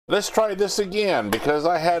Let's try this again because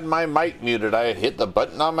I had my mic muted. I had hit the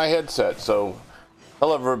button on my headset. So,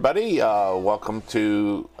 hello everybody. Welcome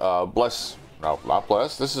to This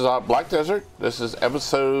is Black Desert. This is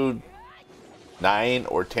episode 9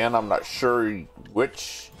 or 10. I'm not sure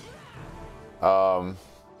which.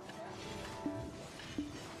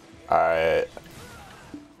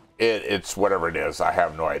 It's whatever it is. I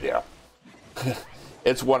have no idea.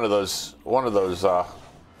 It's one of those.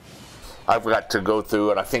 I've got to go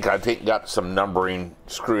through, and I think got some numbering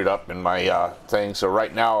screwed up in my thing. So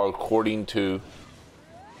right now, according to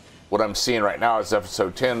what I'm seeing right now, is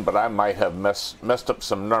episode 10, but I might have messed up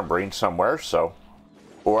some numbering somewhere. So,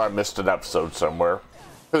 or I missed an episode somewhere.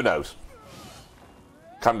 Who knows?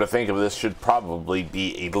 Come to think of this, should probably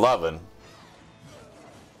be 11.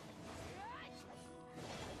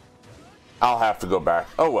 I'll have to go back.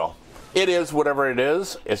 Oh well, it is whatever it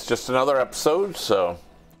is. It's just another episode, so.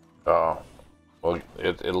 Well,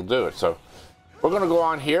 it'll do it. So we're going to go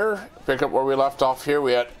on here, pick up where we left off here.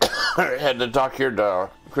 We had to talk here to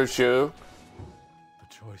Crucio. The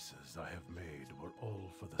choices I have made were all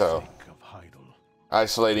for the sake of Heidel.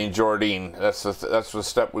 Isolating Jordine. That's the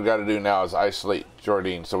step we got to do now, is isolate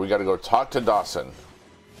Jordine. So we got to go talk to Dawson.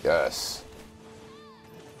 Yes.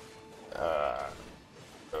 So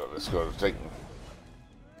let's go to take.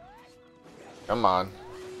 Come on.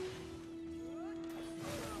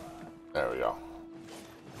 There we go.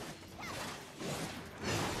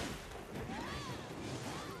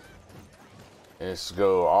 Let's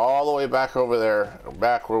go all the way back over there,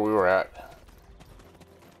 back where we were at.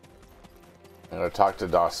 I'm gonna talk to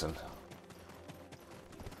Dawson.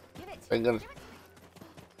 I'm gonna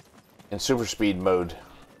in super speed mode.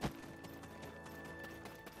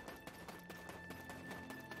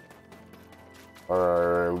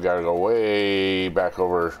 Or we gotta go way back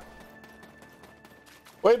over.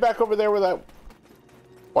 Way back over there where that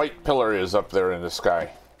white pillar is up there in the sky.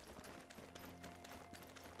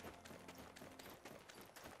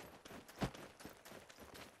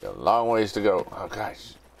 Got a long ways to go. Oh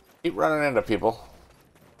gosh. Keep running into people.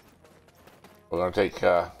 We're gonna take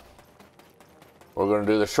we're gonna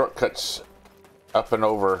do the shortcuts up and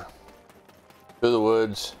over through the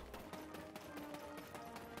woods.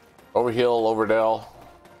 Over hill, over dell.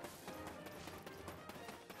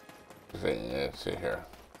 Let's see here.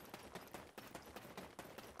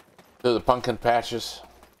 Do the pumpkin patches.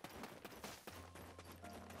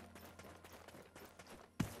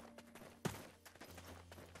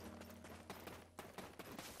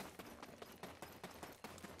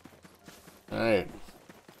 All right.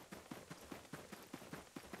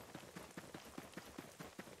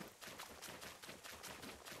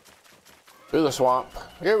 Through the swamp.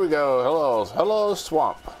 Here we go. Hello,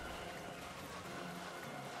 swamp.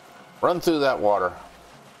 Run through that water.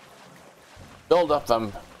 Build up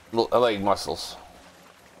them leg muscles.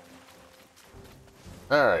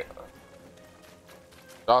 Alright.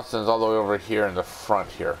 Dawson's all the way over here in the front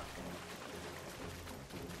here.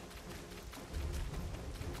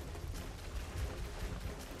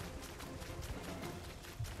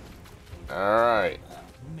 Alright.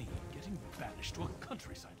 Me getting banished to a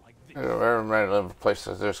countryside like this. Everybody live in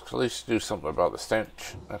places. There's at least do something about the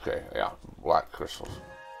stench. Okay, yeah. Black crystals.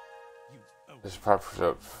 This is proper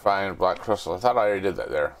to find black crystal. I thought I already did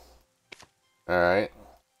that there. Alright.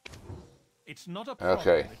 It's not a problem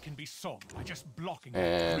that can be solved by just blocking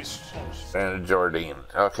and Jordine.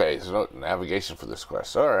 Okay, so no navigation for this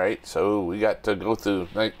quest. Alright, so we got to go through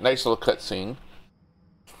nice little cutscene.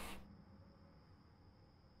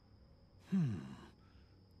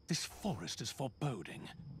 This forest is foreboding.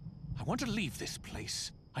 I want to leave this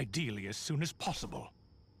place, ideally as soon as possible.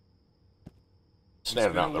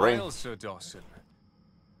 Standing out in the rain. Sir Dawson.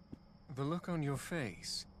 The look on your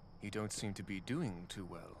face, you don't seem to be doing too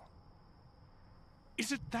well.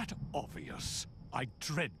 Is it that obvious? I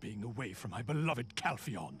dread being away from my beloved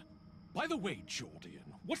Calphion. By the way,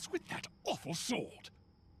 Jordian, what's with that awful sword?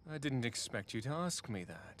 I didn't expect you to ask me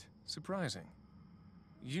that. Surprising.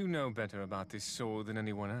 You know better about this sword than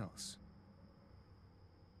anyone else.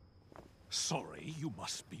 Sorry, you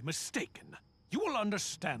must be mistaken. You will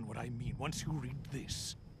understand what I mean once you read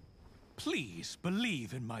this. Please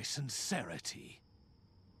believe in my sincerity.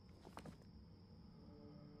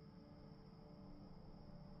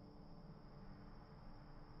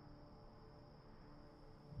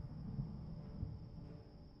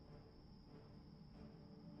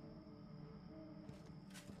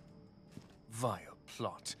 Vile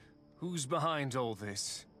plot. Who's behind all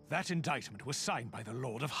this? That indictment was signed by the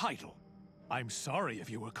Lord of Heidel. I'm sorry if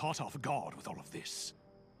you were caught off guard with all of this.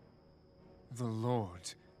 The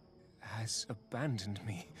Lord has abandoned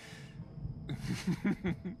me.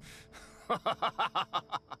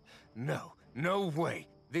 No, no way.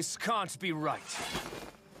 This can't be right.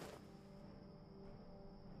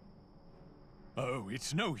 Oh,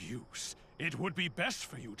 it's no use. It would be best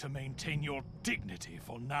for you to maintain your dignity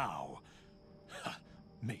for now.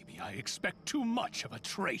 Maybe I expect too much of a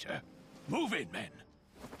traitor. Move in, men.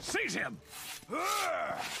 Seize him!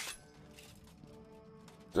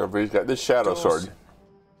 Everybody's got this shadow sword. Dawson,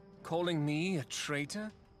 calling me a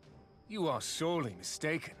traitor? You are sorely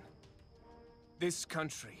mistaken. This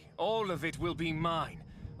country, all of it will be mine.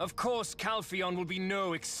 Of course, Calpheon will be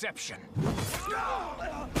no exception.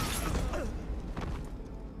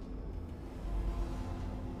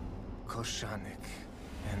 Koshanik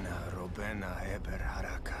ena robena eber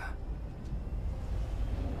haraka.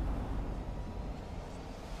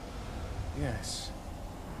 Yes,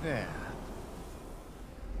 there.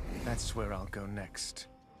 That's where I'll go next.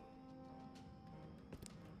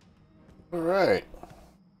 All right.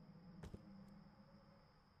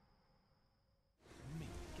 Me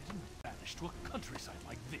getting banished to a countryside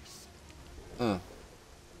like this.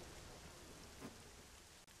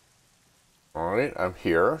 All right, I'm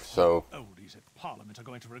here, so Oldies at Parliament are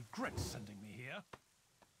going to regret sending me here.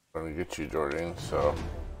 I'm gonna get you, Jordan. So,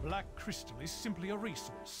 Black crystal is simply a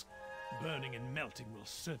resource. Burning and melting will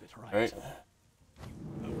serve it right. right.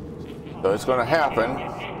 So it's gonna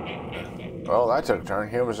happen. Well, that took a turn.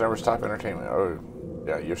 Humans never stop entertainment. Oh,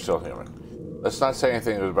 yeah, you're still human. Let's not say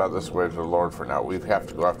anything about this way to the Lord for now. We have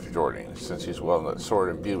to go after Jordan. Since he's wielding that sword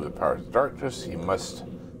imbued with the power of the darkness, he must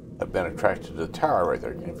have been attracted to the tower right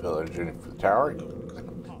there. Can you feel the energy for the tower?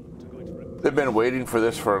 They've been waiting for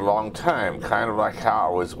this for a long time, kind of like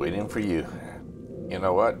how I was waiting for you. You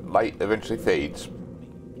know what? Light eventually fades.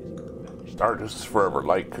 Darkness is forever.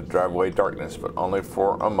 Light could drive away darkness, but only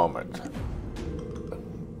for a moment.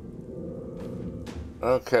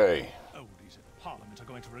 Okay. Oldies at Parliament are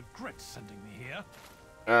going to regret sending me here.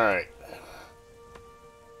 Alright.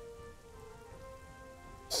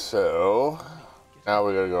 So, now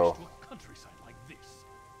we gotta go To a countryside like this.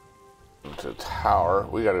 to the tower.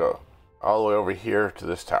 We gotta go all the way over here to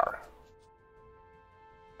this tower.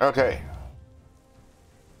 Okay.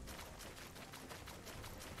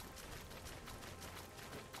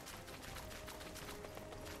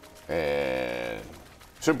 And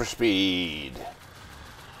super speed.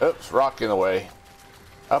 Oops, rock in the way.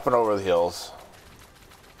 Up and over the hills.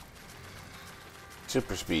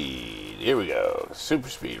 Super speed. Here we go. Super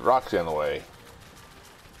speed. Rocks in the way.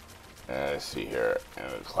 Let's see here.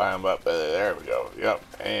 And climb up. There we go.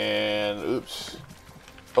 Yep. And oops.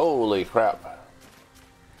 Holy crap.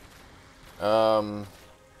 Good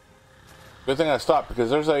thing I stopped because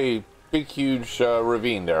there's a big, huge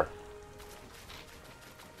ravine there.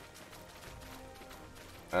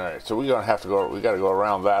 Alright, so we're gonna have to go. We gotta go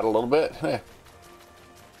around that a little bit.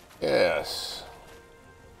 Yes.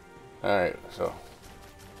 Alright, so.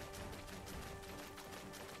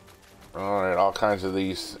 Alright, all kinds of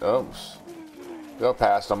these. Oops. Go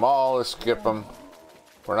past them all. Let's skip them.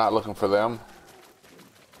 We're not looking for them.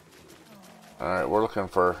 Alright, we're looking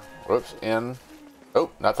for. Whoops, in. Oh,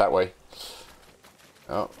 not that way.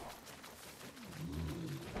 Oh.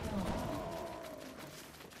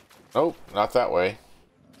 Nope, not that way.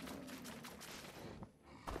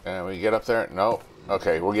 And we get up there? No.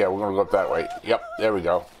 Okay, well, yeah, we're gonna go up that way. Yep, there we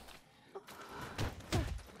go.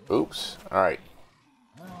 Oops. Alright.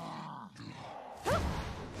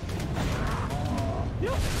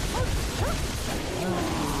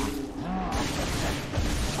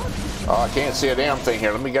 Oh, I can't see a damn thing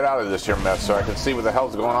here. Let me get out of this here mess so I can see what the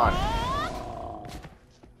hell's going on.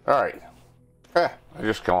 Alright. I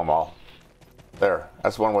just kill them all. There.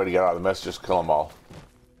 That's one way to get out of the mess. Just kill them all.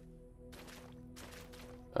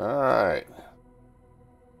 Alright.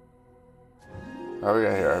 What we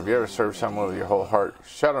got here? Have you ever served someone with your whole heart?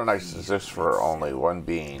 Shadow Knights exist for only one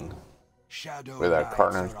being. Shadow With a Knights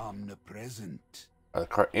are omnipresent.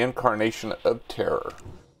 Incarnation of terror.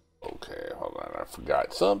 Okay, hold on. I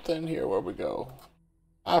forgot something here. Where we go?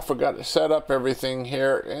 I forgot to set up everything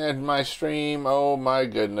here in my stream. Oh my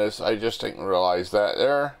goodness. I just didn't realize that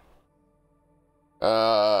there.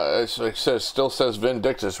 It says, still says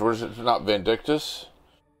Vindictus. Where's it? Not Vindictus.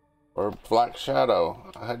 Or Black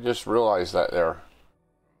Shadow. I just realized that there.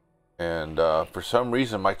 And for some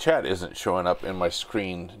reason my chat isn't showing up in my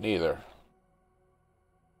screen neither.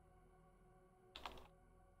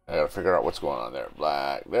 I gotta figure out what's going on there.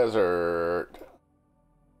 Black Desert.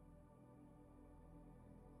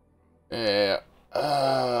 Yeah.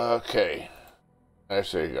 Okay. There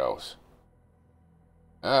she goes.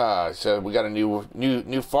 So we got a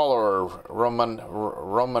new follower,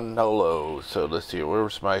 Romanolo. So let's see,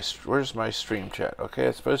 where's my stream chat? Okay,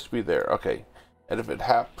 it's supposed to be there. Okay, and if it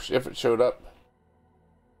showed up,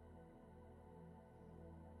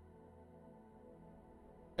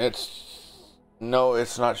 it's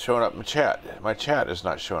not showing up in chat. My chat is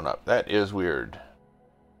not showing up. That is weird.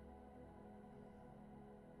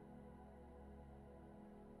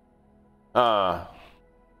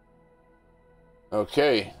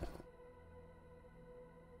 Okay.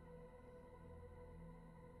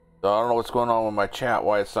 So I don't know what's going on with my chat,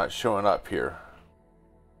 why it's not showing up here.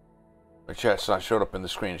 My chat's not showing up in the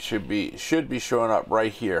screen. It should be showing up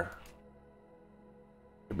right here.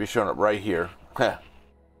 Should be showing up right here.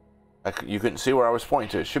 You couldn't see where I was pointing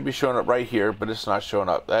to. It should be showing up right here, but it's not showing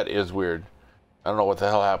up. That is weird. I don't know what the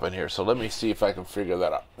hell happened here. So let me see if I can figure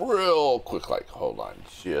that out real quick. Like, hold on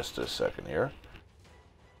just a second here.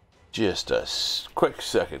 Just a quick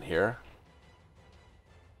second here.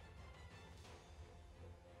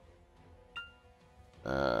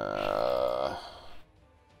 You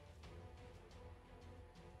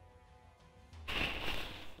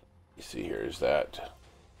see, here's that.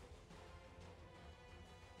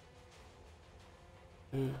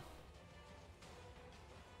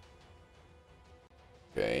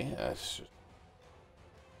 Okay, that's just...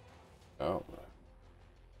 Oh.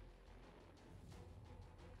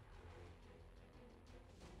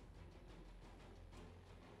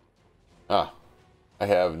 I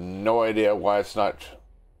have no idea why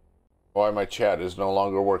my chat is no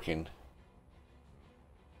longer working.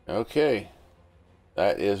 Okay.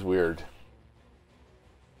 That is weird.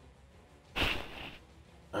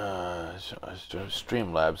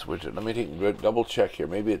 Streamlabs widget. Let me double check here.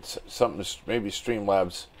 Maybe it's something, maybe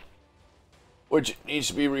Streamlabs widget needs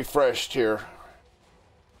to be refreshed here.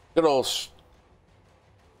 Good old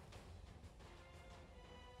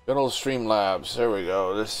Streamlabs. There we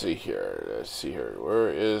go. Let's see here. Where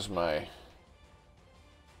is it?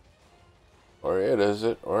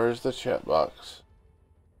 Where is the chat box?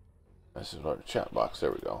 This is our chat box.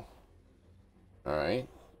 There we go. Alright.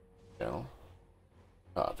 Channel.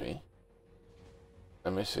 Copy.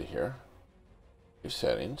 Let me see here. New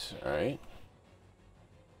settings. Alright.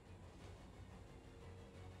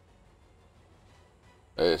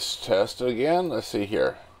 Let's test it again. Let's see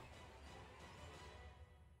here.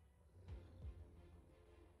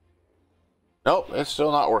 Nope, it's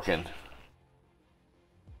still not working.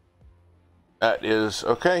 That is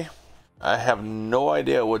okay. I have no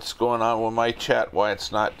idea what's going on with my chat, why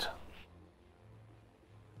it's not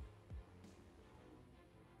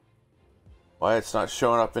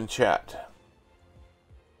showing up in chat.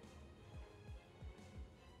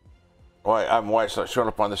 Why it's not showing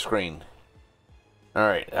up on the screen.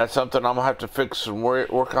 Alright, that's something I'm gonna have to fix and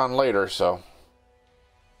work on later, so.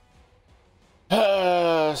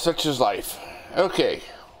 Such is life. Okay.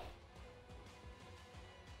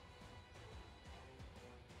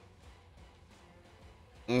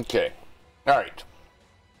 Okay. Alright.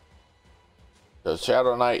 So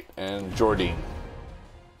Shadow Knight and Jordine.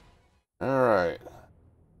 Alright.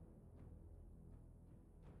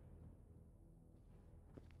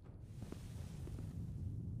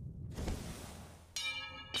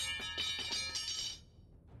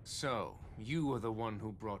 So, you are the one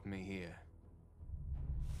who brought me here.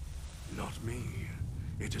 Not me.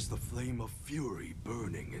 It is the flame of fury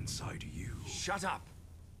burning inside you. Shut up!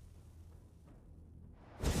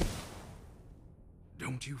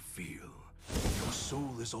 Don't you feel? Your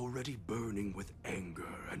soul is already burning with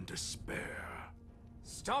anger and despair.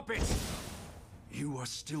 Stop it! You are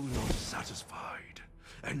still not satisfied,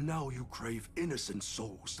 and now you crave innocent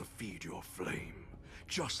souls to feed your flame,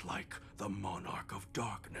 just like the Monarch of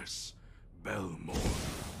Darkness, Belmore.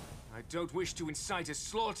 I don't wish to incite a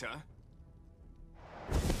slaughter.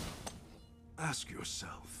 Ask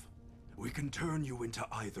yourself, we can turn you into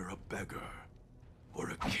either a beggar or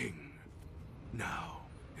a king. Now,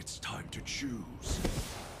 it's time to choose.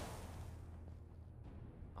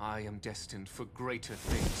 I am destined for greater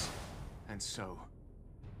things, and so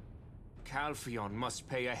Calpheon must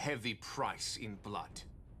pay a heavy price in blood.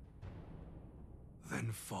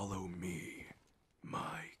 Then follow me,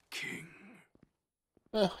 my king.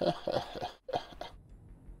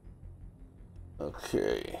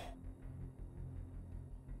 Okay.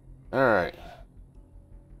 Alright.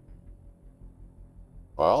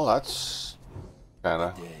 Well, that's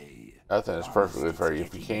kinda... Nothing is perfectly fair. You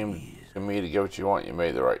came to me to get what you want. You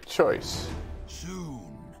made the right choice.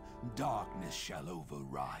 Soon, darkness shall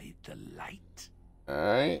override the light.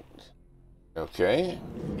 Alright. Okay.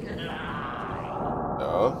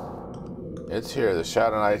 So, it's here. The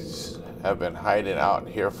Shadow Knights have been hiding out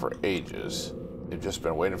here for ages. They've just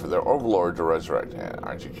been waiting for their overlord to resurrect.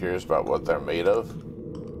 Aren't you curious about what they're made of?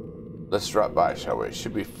 Let's drop by, shall we?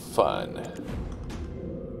 Should be fun.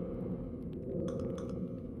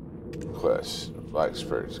 Quest. Black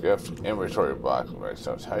Spirit's Gift. Inventory block.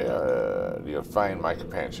 How do you find my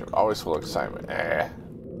companionship? Always full of excitement. Can't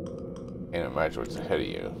imagine what's ahead of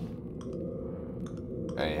you.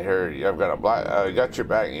 And here, I've got a black. I got your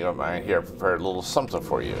back. You don't mind. Here, I prepared a little something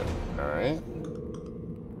for you. All right.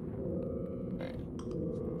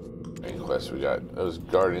 Main quest. We got those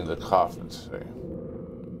guarding the coffins.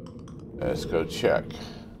 Let's go check.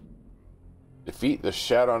 Defeat the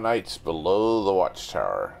Shadow Knights below the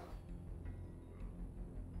Watchtower.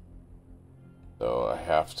 So I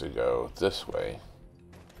have to go this way.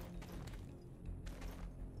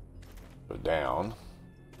 Go down.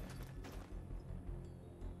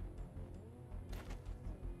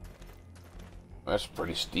 That's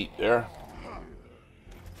pretty steep there.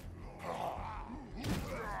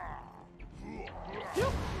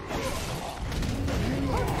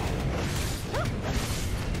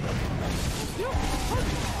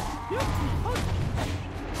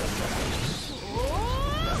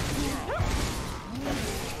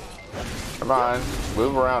 Come on,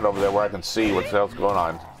 move around over there where I can see what the hell's going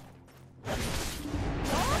on.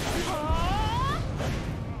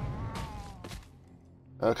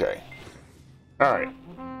 Okay. Alright.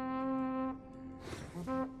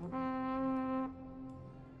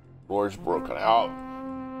 War's broken out.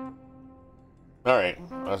 Alright.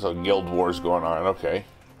 That's a guild war's going on. Okay.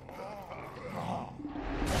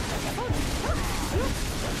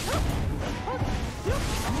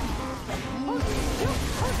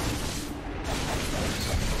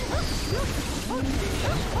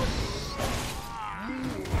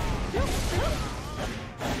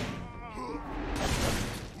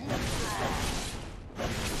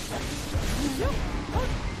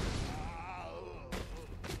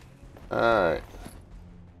 Alright.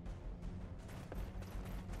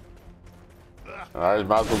 Alright,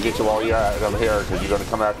 might as well get you while you're over here, because you're going to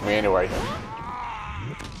come after me anyway.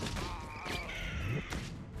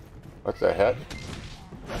 What the heck?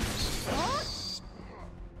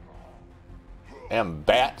 Damn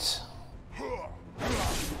bats.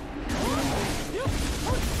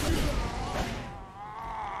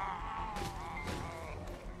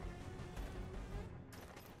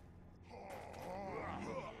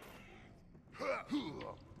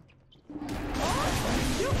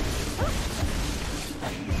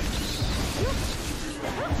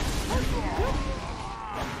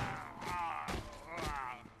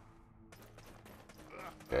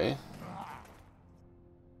 Okay.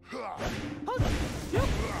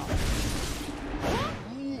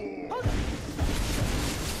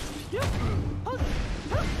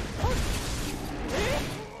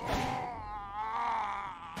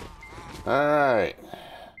 Alright.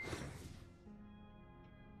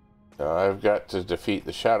 So I've got to defeat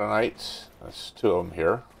the Shadow Knights. That's two of them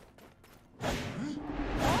here.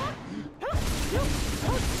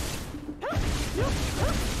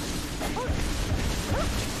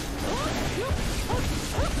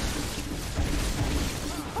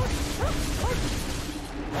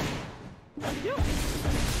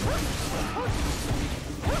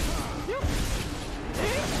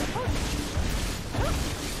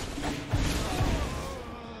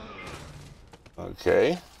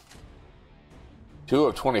 Okay. 2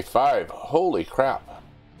 of 25. Holy crap.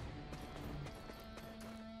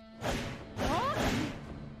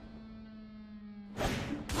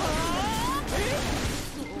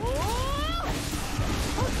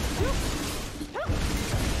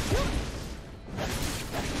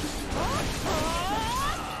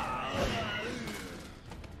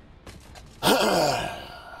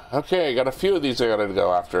 Okay, got a few of these I gotta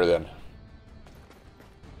go after then.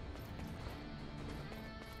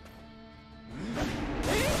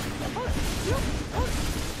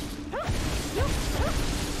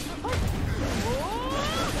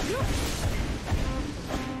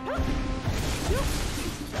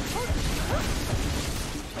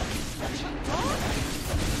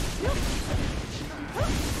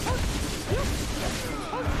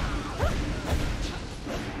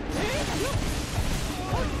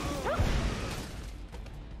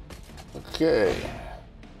 Okay.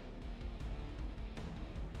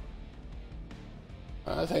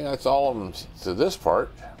 I think that's all of them to this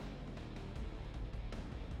part.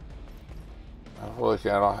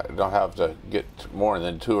 Hopefully I don't have to get more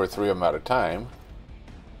than 2 or 3 of them at a time.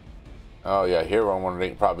 Oh yeah, here I'm going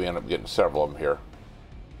to probably end up getting several of them here.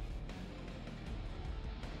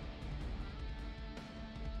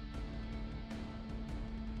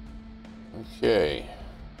 Okay.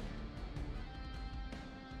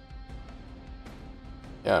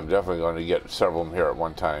 Yeah, I'm definitely going to get several of them here at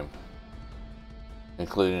one time,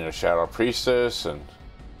 including a Shadow Priestess and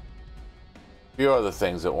a few other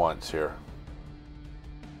things at once here.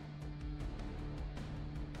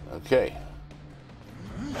 Okay.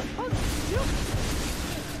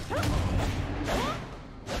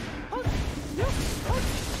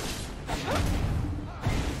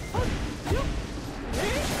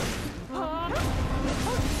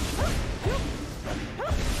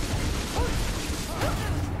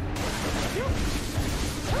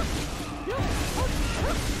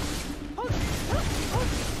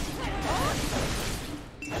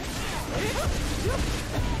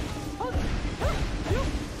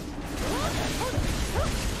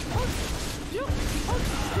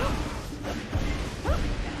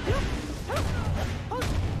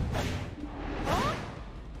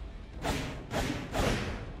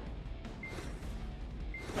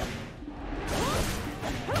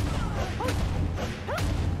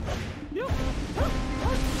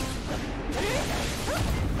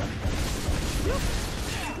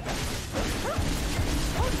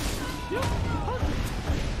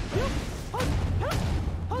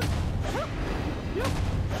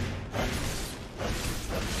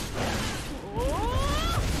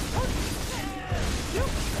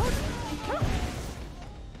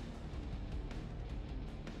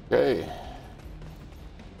 Okay.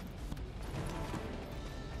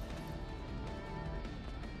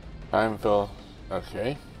 Time fill.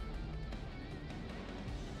 Okay.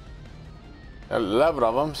 Got 11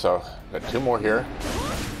 of them, so got 2 more here.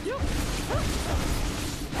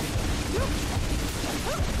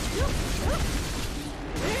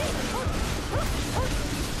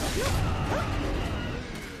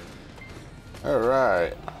 All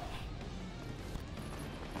right.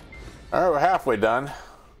 All right, we're halfway done.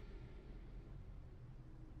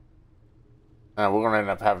 And we're going to end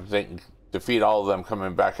up having to defeat all of them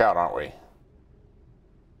coming back out, aren't we?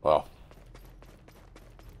 Well.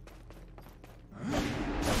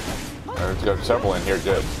 There's got several in here,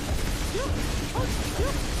 good.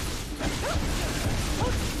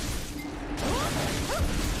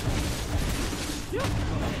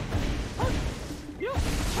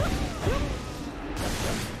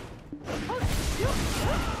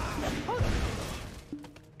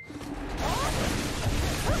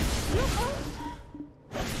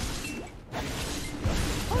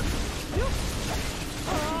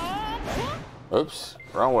 Oops,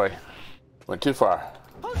 wrong way. Went too far.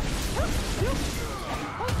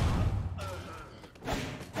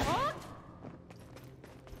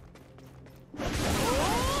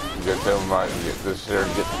 Get them right and get this here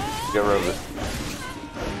and get rid of it.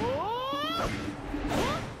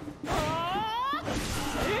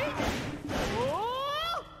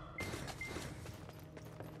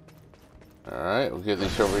 Alright, we'll get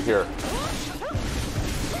these over here.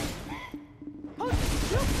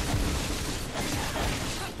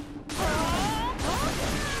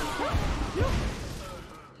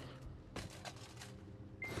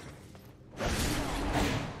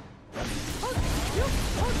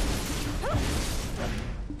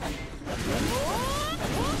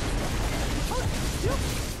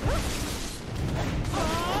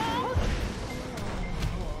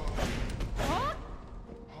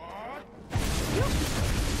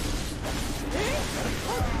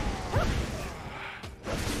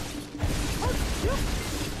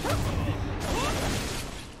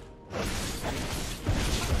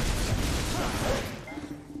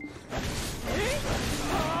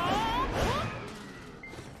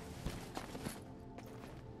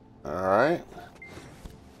 Alright.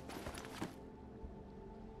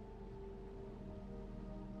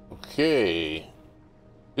 Okay.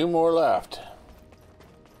 2 more left.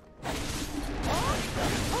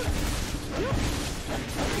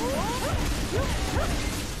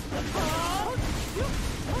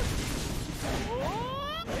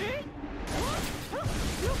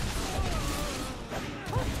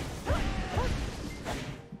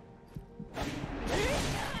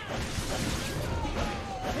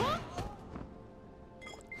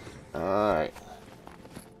 Alright.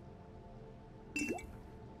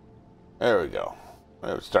 There we go.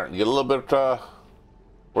 It was starting to get a little bit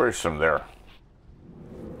worrisome there.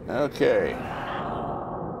 Okay.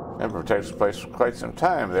 Emperor takes place for quite some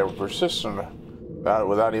time. They were persistent about it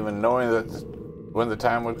without even knowing that when the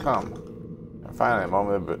time would come. And finally, the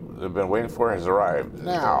moment they've been waiting for has arrived.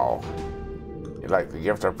 Now, you like the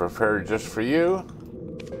gift I prepared just for you?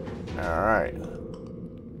 Alright.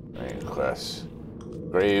 Main quest.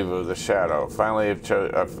 Grave of the Shadow. Finally,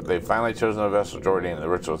 they've finally chosen a vessel, Jordan. The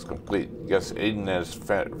ritual is complete. Guess Aiden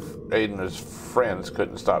and his friends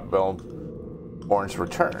couldn't stop Belmorn's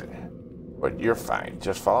return. But you're fine.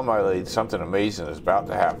 Just follow my lead. Something amazing is about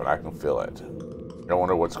to happen. I can feel it. I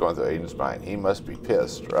wonder what's going through Aiden's mind. He must be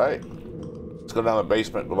pissed, right? Let's go down the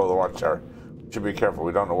basement below the watchtower. Should be careful.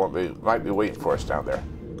 We don't know what might be waiting for us down there.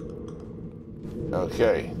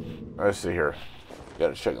 Okay. Let's see here.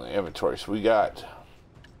 Got to check the inventory. So we got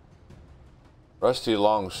rusty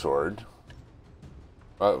longsword.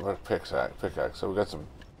 Pickaxe. So we got some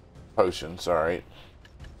potions. All right.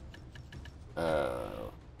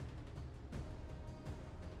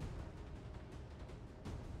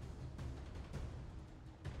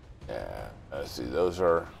 Yeah. Let's see. Those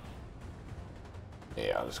are.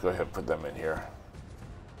 Yeah. Let's go ahead and put them in here.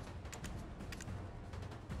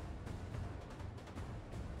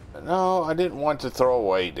 No, I didn't want to throw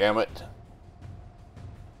away, damn it.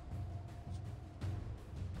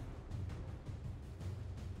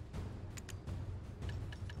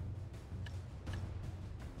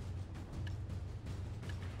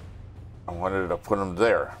 I wanted to put them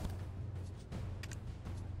there.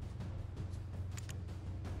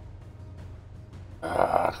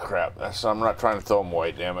 Ah, crap. I'm not trying to throw them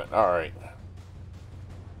away, damn it. All right.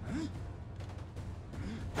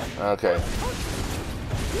 Okay.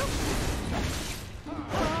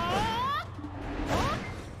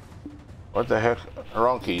 What the heck?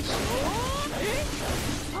 Wrong keys.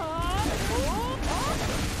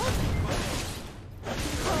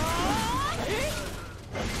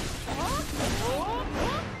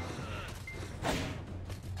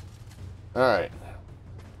 All right.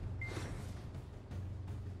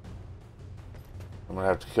 I'm gonna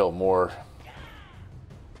have to kill more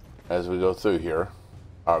as we go through here,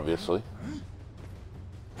 obviously.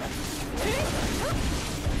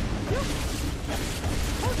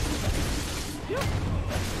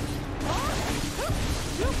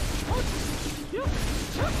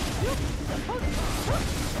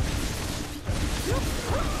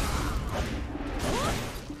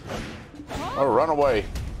 Oh, run away.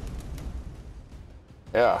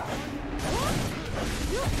 Yeah.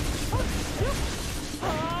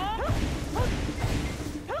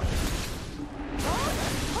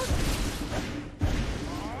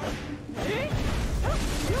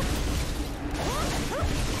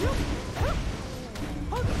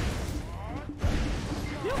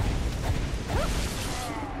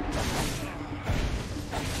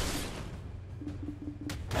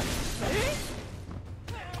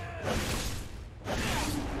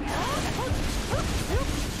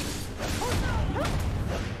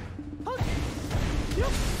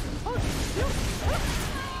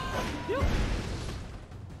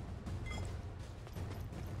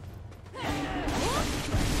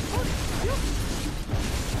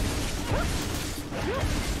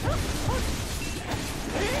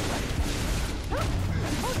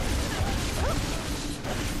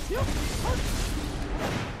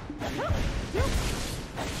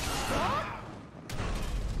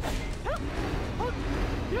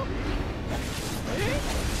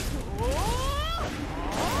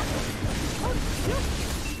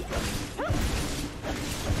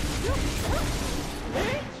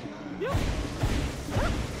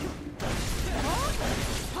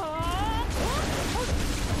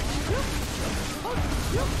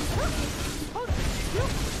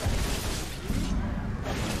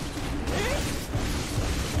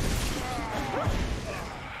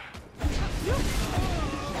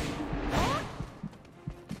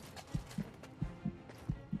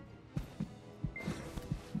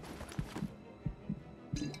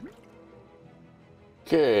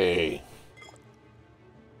 Okay.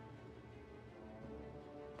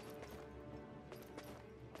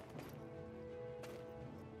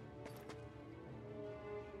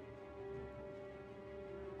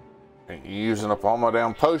 You're using up all my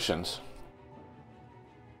damn potions.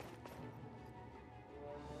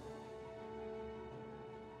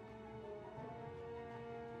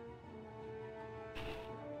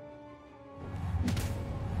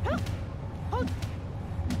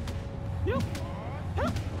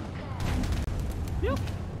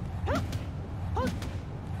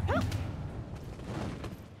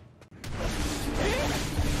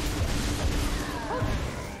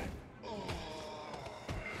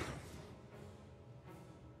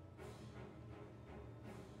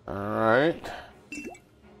 All right.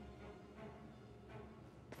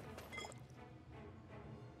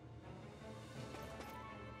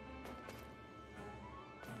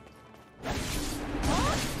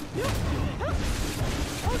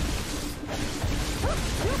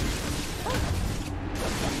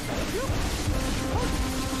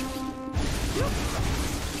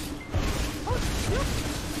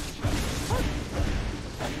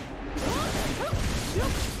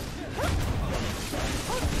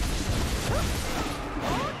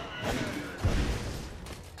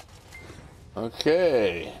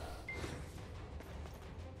 Okay.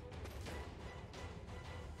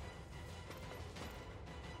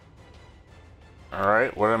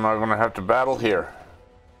 Alright, what am I going to have to battle here?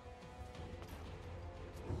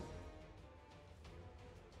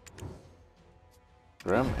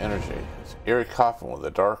 Grim energy. It's an eerie coffin with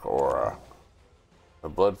a dark aura. The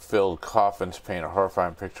blood-filled coffins paint a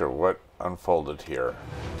horrifying picture of what unfolded here.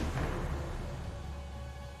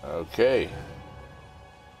 Okay.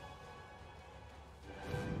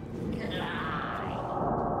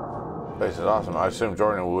 Place is awesome. I assume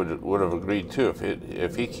Jordan would have agreed too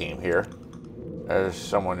if he came here. There's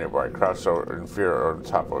someone nearby, crouched over in fear on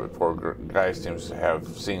top of it. Poor guy seems to have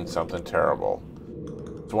seen something terrible.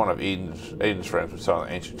 It's one of Aiden's friends who saw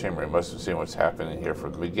the ancient chamber. He must have seen what's happening here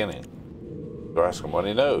from the beginning. Go ask him what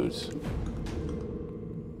he knows.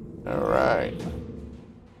 All right.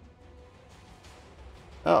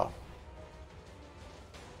 Oh.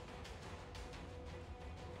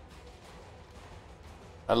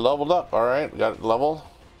 I leveled up. All right, got it leveled.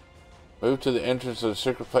 Move to the entrance of the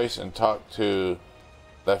secret place and talk to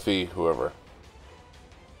Leffy, whoever.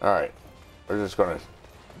 All right, we're just gonna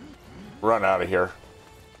run out of here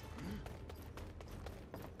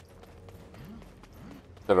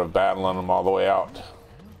instead of battling them all the way out.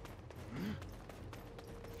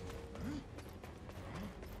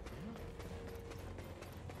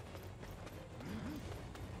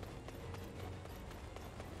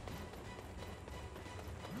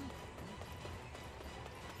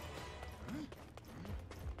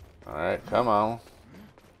 All right, come on.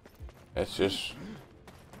 It's just...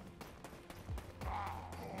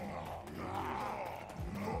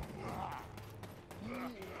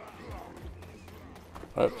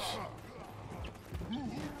 Oops.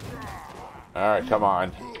 All right, come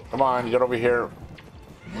on. Come on, get over here.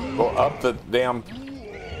 Go up the damn...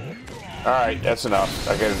 All right, that's enough.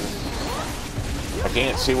 I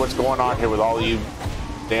can't see what's going on here with all you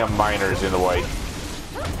damn miners in the way.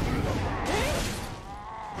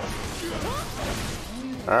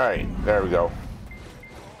 All right, there we go.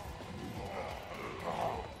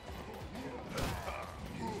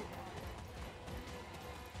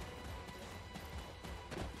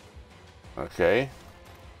 Okay.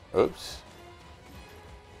 Oops.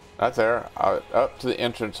 Not there. Up to the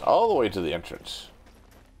entrance, all the way to the entrance.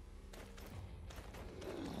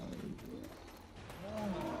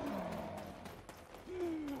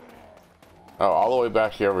 Oh, all the way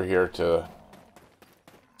back here over here to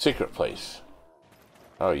secret place.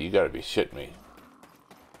 Oh, you gotta be shitting me.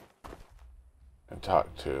 And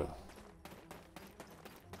talk to...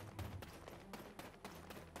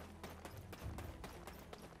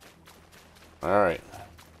 Alright.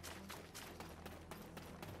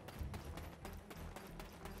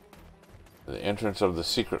 The entrance of the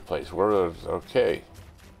secret place. Where is... Okay.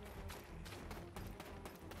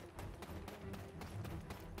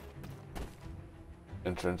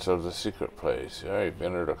 Entrance of the secret place. Alright,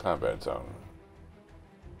 entered a combat zone.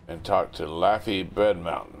 And talk to Laffy Bed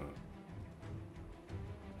Mountain.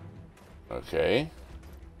 Okay.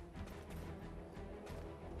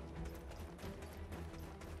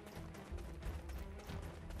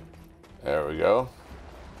 There we go.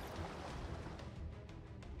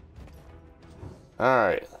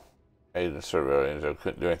 Alright. Aiden civilians. I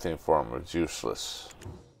couldn't do anything for him. It was useless.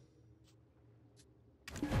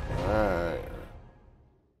 Alright.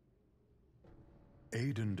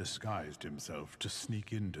 Aiden disguised himself to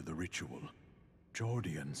sneak into the ritual.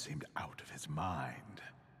 Jordian seemed out of his mind.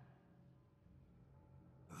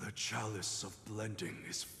 The chalice of blending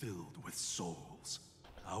is filled with souls.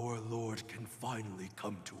 Our Lord can finally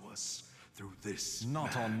come to us through this.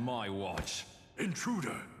 Not on my watch.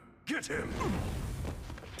 Intruder, get him!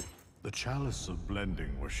 The chalice of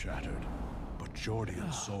blending was shattered, but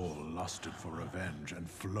Jordian's soul lusted for revenge and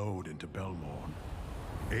flowed into Belmorn.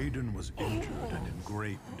 Aiden was injured and in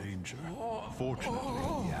great danger.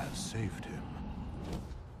 Fortunately, he has saved him.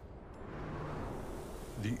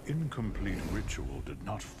 The incomplete ritual did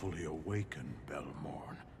not fully awaken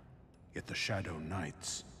Belmorn, yet the Shadow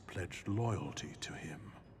Knights pledged loyalty to him.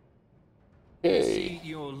 Hey. See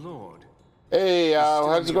your lord. Hey,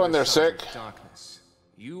 how's it going there, Sick? Darkness.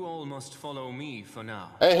 You all must follow me for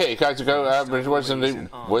now. Hey, guys, I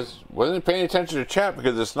wasn't paying attention to chat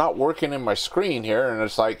because it's not working in my screen here, and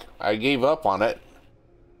it's like I gave up on it.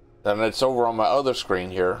 Then it's over on my other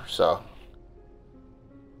screen here, so.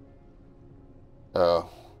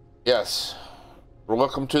 Yes.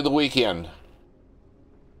 Welcome to the weekend.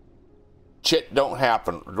 Shit don't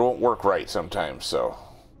happen, don't work right sometimes, so.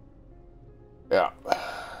 Yeah.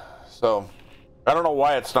 So. I don't know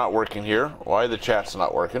why it's not working here, why the chat's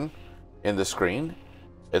not working in the screen.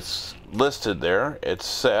 It's listed there. It's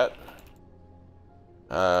set.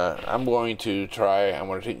 I'm going to try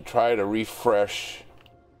to refresh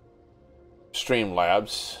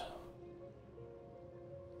Streamlabs.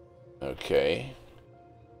 Okay.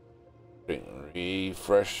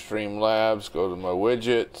 Refresh Streamlabs. Go to my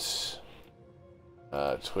widgets.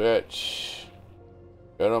 Twitch.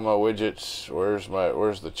 Go to my widgets.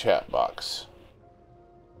 Where's the chat box?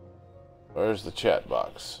 Where's the chat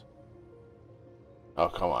box? Oh,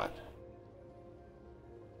 come on.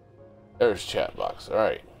 There's chat box. All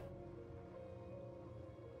right.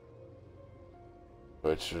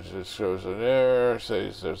 Which just shows in there.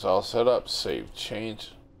 Says there's all set up. Save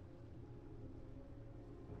change.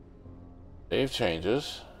 Save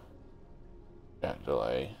changes. Chat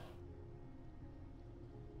delay.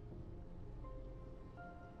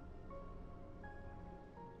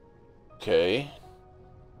 Okay.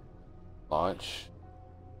 Launch.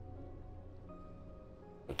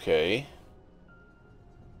 Okay.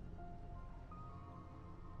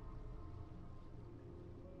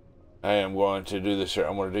 I am going to do this here.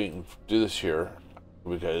 I'm going to do this here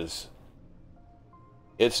because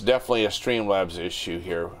it's definitely a Streamlabs issue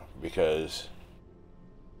here because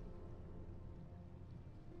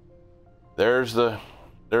there's an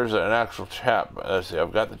actual chat. Let's see,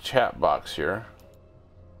 I've got the chat box here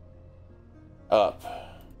up.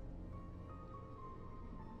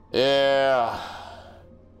 Yeah,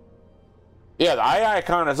 the eye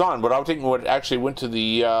icon is on, but I was thinking what actually went to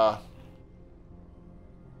the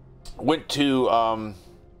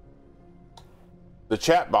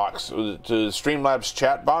chat box, to Streamlabs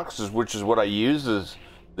chat box, which is what I use as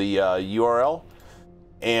the URL,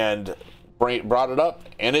 and brought it up,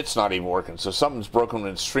 and it's not even working. So something's broken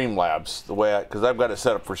in Streamlabs the way because I've got it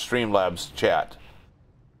set up for Streamlabs chat.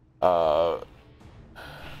 I'm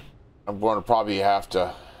going to probably have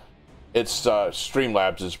to. It's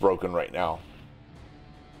Streamlabs is broken right now.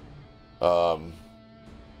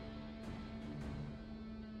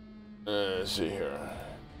 Let's see here.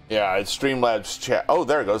 Yeah, it's Streamlabs chat. Oh,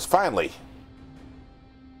 there it goes. Finally.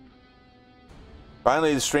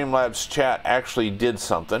 Finally, the Streamlabs chat actually did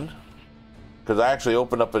something. Because I actually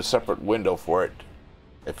opened up a separate window for it.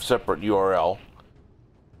 A separate URL.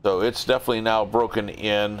 So it's definitely now broken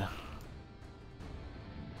in.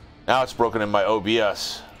 Now it's broken in my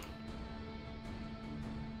OBS.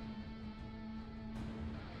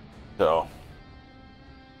 So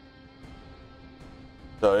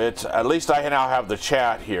it's, at least I now have the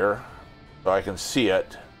chat here, so I can see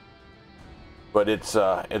it. But it's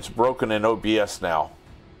broken in OBS now.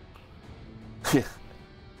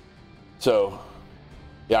 So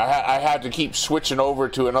yeah, I had to keep switching over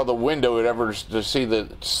to another window to see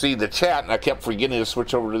the chat, and I kept forgetting to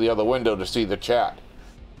switch over to the other window to see the chat.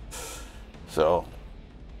 So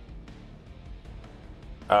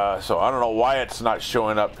I don't know why it's not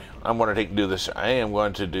showing up. I'm going to do this. I am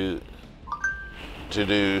going to do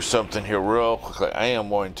something here real quickly. I am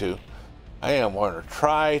going to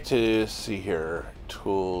try to see here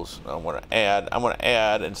tools. I'm going to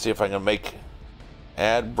add and see if I can make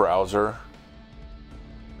add browser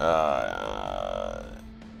SL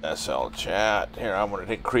chat here. I'm going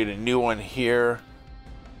to create a new one here.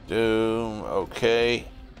 Okay.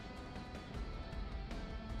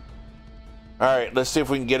 All right, let's see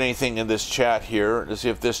if we can get anything in this chat here. Let's see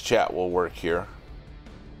if this chat will work here.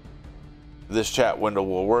 If this chat window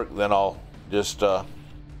will work, then I'll just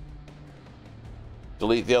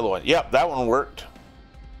delete the other one. Yep, that one worked.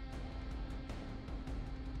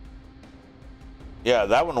 Yeah,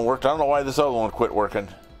 that one worked. I don't know why this other one quit working.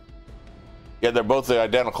 Yeah, they're both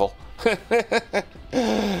identical.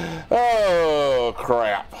 Oh,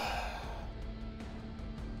 crap.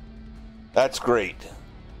 That's great.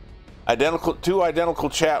 Two identical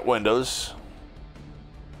chat windows.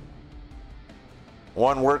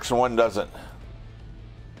 One works and one doesn't.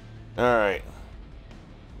 All right.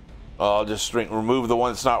 I'll just remove the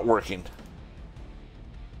one that's not working.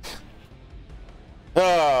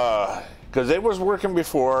 Because it was working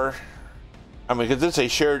before. I mean, because it's a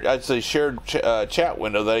shared chat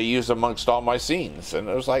window that I use amongst all my scenes, and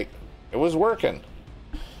it was like, it was working.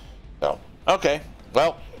 So, okay,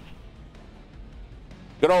 well.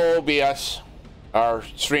 Good old OBS, or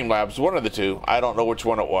Streamlabs, one of the two. I don't know which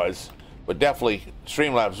one it was, but definitely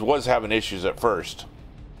Streamlabs was having issues at first.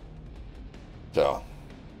 So,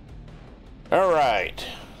 all right.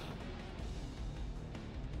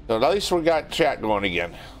 So at least we got chat going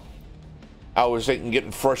again. I was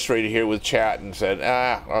getting frustrated here with chat and said,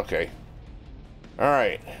 okay. All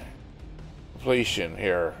right. Completion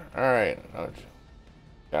here. All right.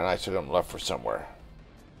 And I said I'm left for somewhere.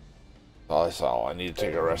 That's all. I need to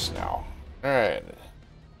take a rest now. All right.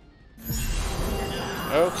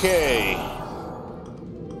 Okay.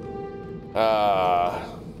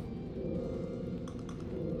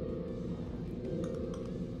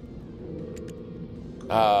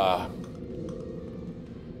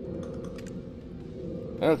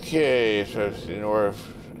 Okay, so you know where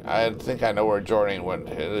I think I know where Jordan went.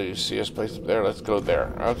 You see this place up there? Let's go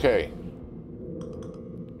there. Okay.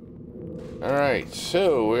 Alright,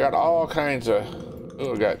 so we got all kinds of...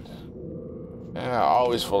 Oh, we got...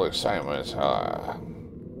 always full of excitement.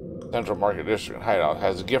 Central Market District Hideout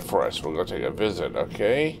has a gift for us. We'll go take a visit,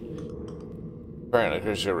 okay? Apparently,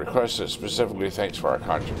 Christian requested specifically thanks for our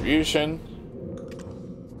contribution.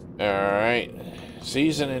 Alright.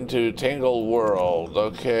 Season into Tangled World.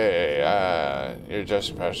 Okay. You're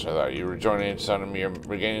just passionate about you rejoining some of me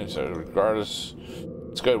regaining, so regardless...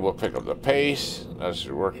 It's good, we'll pick up the pace. As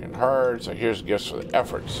you're working hard, so here's gifts for the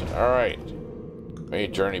efforts. Alright. May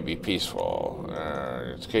your journey be peaceful.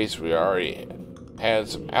 In this case, we already had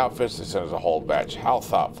some outfits. They sent us a whole batch. How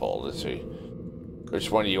thoughtful. Let's see.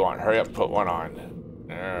 Which one do you want? Hurry up, put one on.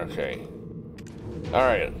 Okay.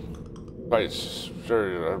 Alright. Quite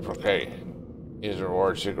sure. Okay. Use the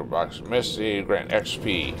reward secret box. Misty, grant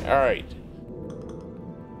XP. Alright.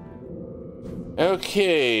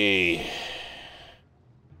 Okay.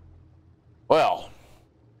 Well,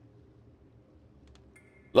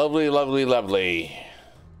 lovely, lovely, lovely.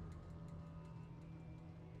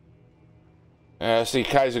 See,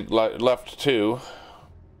 Kaiser left too.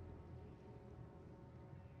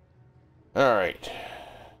 All right.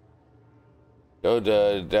 Go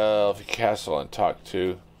to Delphi Castle and talk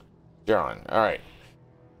to John. All right.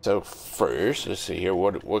 So first, let's see here.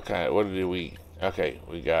 What do we? Okay,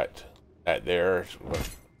 we got that there.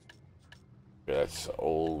 That's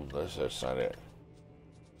old. That's not it.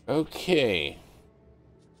 Okay.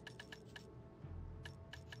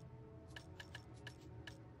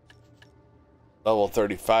 Level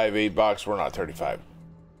 35 8 box. We're not 35.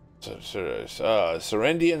 So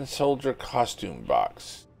Serendian soldier costume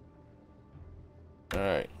box. All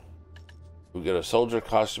right. We get a soldier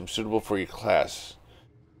costume suitable for your class.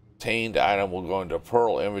 Obtained item will go into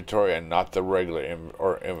Pearl inventory and not the regular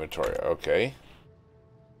inventory. Okay.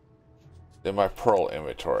 In my Pearl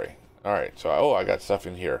inventory. Alright, so I got stuff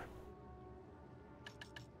in here.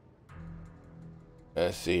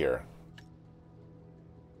 Let's see here.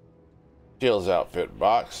 Shield's outfit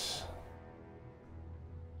box.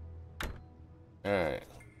 Alright.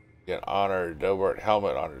 Get honor Dobert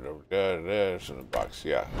helmet honor Dobert. There's in the box,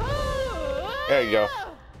 yeah. There you go.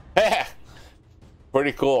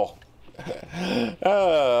 Pretty cool.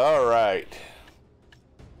 Alright.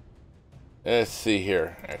 Let's see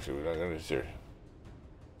here. Actually, we're not going to see here.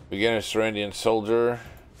 Beginner Serendian soldier.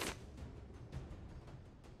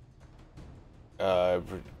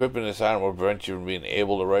 Equipping this item will prevent you from being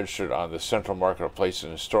able to register it on the central market or place it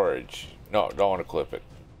in storage. No, don't want to clip it.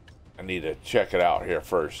 I need to check it out here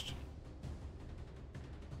first.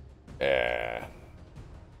 Yeah.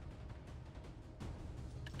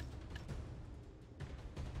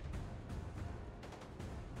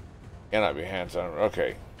 Cannot be hands-on.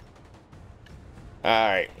 Okay.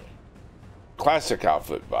 Alright. Classic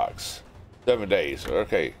outfit box. 7 days.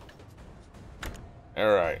 Okay.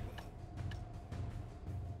 Alright.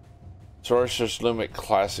 Sorcerer's Limit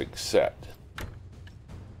Classic set.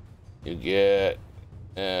 You get...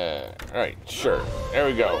 Alright, sure. There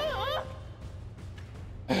we go.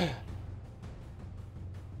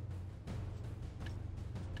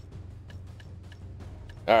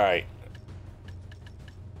 Alright.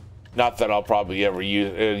 Not that I'll probably ever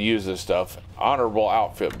use this stuff. Honorable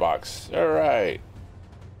outfit box. All right.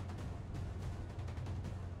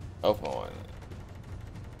 Open one.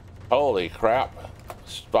 Holy crap.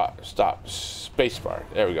 Stop. Spacebar.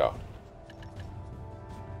 There we go.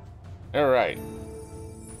 All right.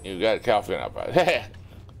 You got Calphion up.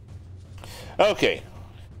 Okay.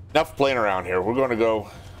 Enough playing around here. We're going to go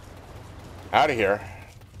out of here.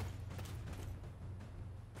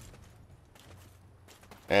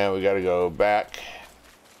 And we got to go back.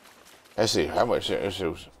 Let's see how much it is.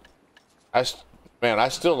 Man, I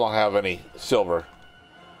still don't have any silver.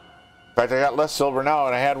 In fact, I got less silver now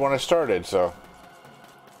than I had when I started. So,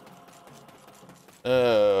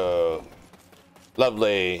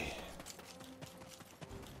 lovely.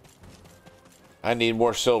 I need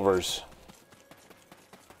more silvers.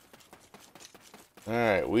 All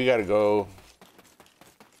right, we got to go.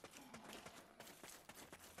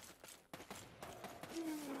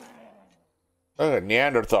 Look at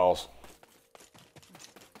Neanderthals.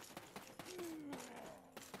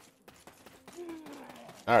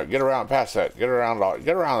 All right, get around past that. Get around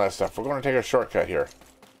that stuff. We're going to take a shortcut here.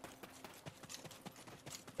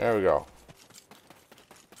 There we go.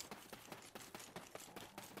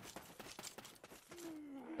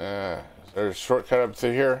 There's a shortcut up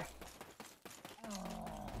through here.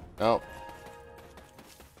 Nope.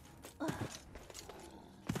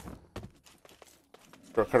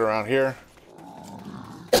 Shortcut around here.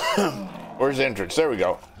 Where's the entrance? There we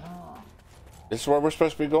go. This is where we're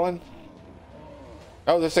supposed to be going?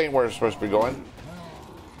 Oh, this ain't where we're supposed to be going.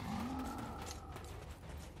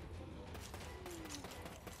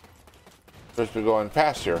 Supposed to be going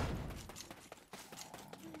past here.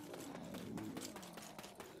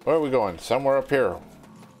 Where are we going? Somewhere up here.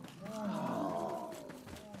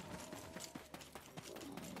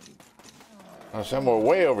 Oh, somewhere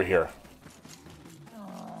way over here.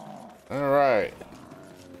 All right.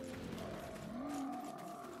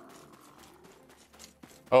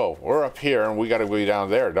 Oh, we're up here and we got to go down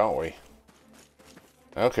there, don't we?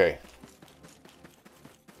 Okay.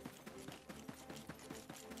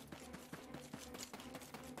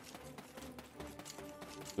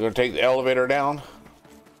 We're going to take the elevator down.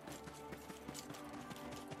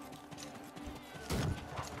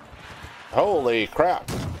 Holy crap.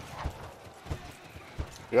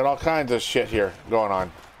 We got all kinds of shit here going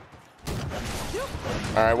on.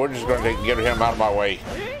 All right, we're just going to get him out of my way.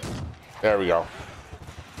 There we go.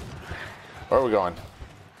 Where are we going?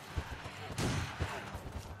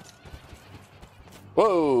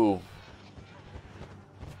 Whoa.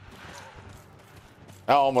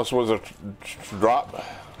 That almost was a drop.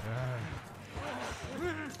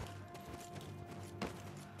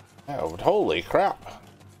 Oh, holy crap.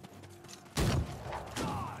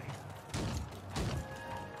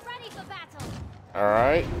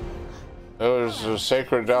 Alright. Those are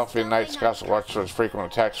Sacred Delphian Knights Castle watch towards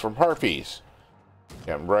frequent attacks from harpies.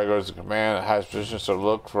 Captain Brago is the command that has positions to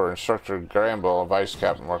look for Instructor Gramble and Vice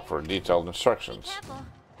Captain Mark for detailed instructions.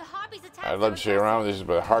 I'd love to show you around with these,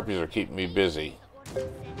 but the harpies are keeping me busy.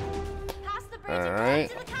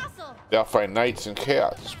 Alright. Delphi Knights and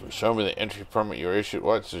Chaos. Show me the entry permit you were issued.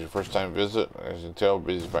 What? This is your first time visit? As you can tell,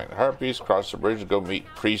 busy fighting harpies. Cross the bridge and go meet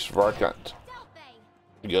Priest Varkunt.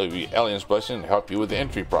 He'll give you Alien's blessing and help you with the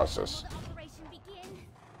entry process.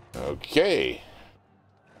 Okay.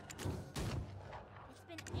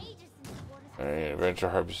 Alright, Adventure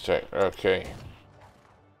Harpies Tech. Okay.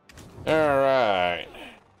 Alright.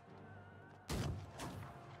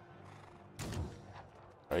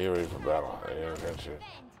 Are you ready for battle?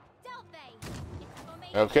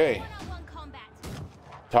 Okay.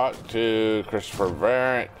 Talk to Christopher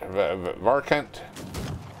Varkunt.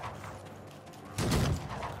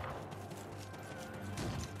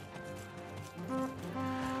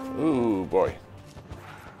 Ooh, boy.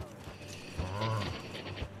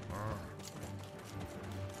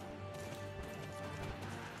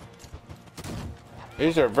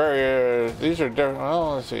 These are very, these are different.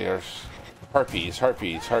 Oh, let's see, there's harpies.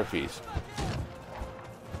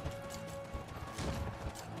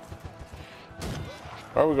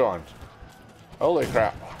 Where are we going? Holy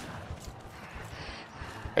crap.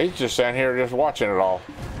 He's just standing here just watching it all.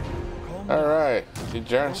 Alright.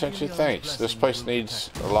 Jaren sent you thanks. This place needs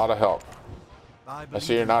a lot of help. I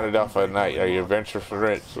see you're not a Delphi Knight. Are you adventurous for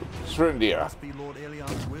Serindia?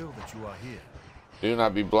 Do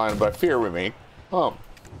not be blinded by fear with me.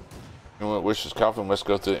 Anyone wishes Calvin must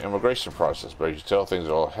go through the immigration process, but as you tell, things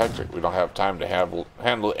are all hectic. We don't have time to handle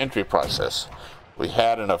the entry process. If we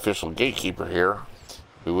had an official gatekeeper here,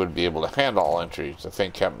 we would be able to handle all entries. I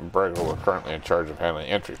think Captain Brago were currently in charge of handling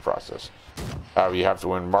the entry process. However, you have to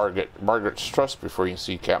win Margaret's trust before you can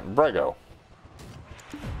see Captain Brago.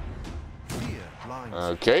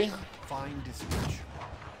 Okay.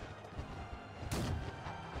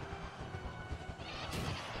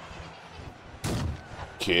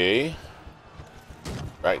 Okay.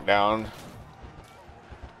 Right down.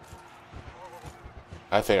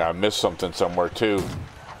 I think I missed something somewhere too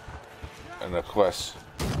in the quest.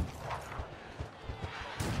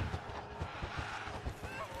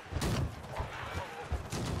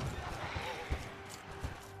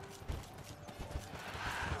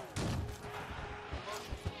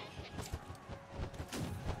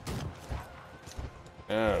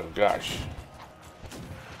 Oh gosh.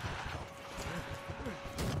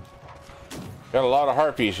 Got a lot of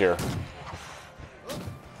harpies here.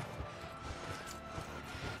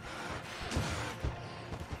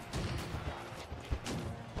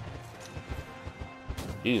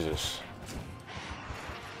 Jesus.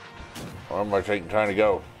 Where am I trying to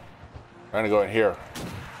go? Trying to go in here.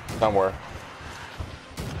 Somewhere.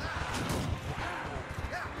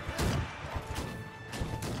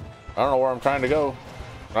 I don't know where I'm trying to go.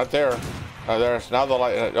 Not there. There's now the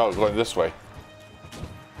light. Oh, going this way.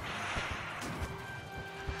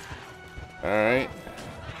 Alright.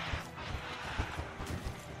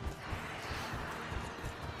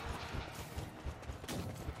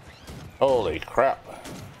 Holy crap.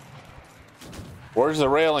 Where's the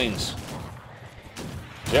railings?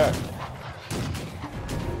 Yeah.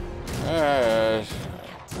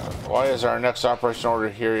 Why is our next operation order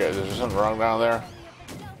here yet? Is there something wrong down there?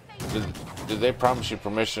 Did they promise you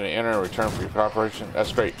permission to enter in return for your cooperation?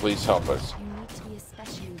 That's great. Please help us.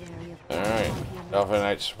 Alright. Delphi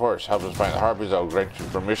Knight supports. Help us find the Harpies. I'll grant you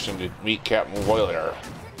permission to meet Captain Boiler.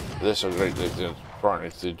 This will greatly important.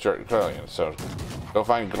 It's the Jerkalian. So go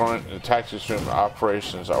find Grunt in the taxi stream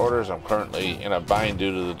operations orders. I'm currently in a bind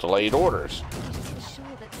due to the delayed orders.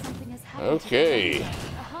 Okay.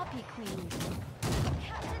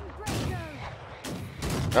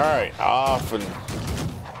 Alright, off and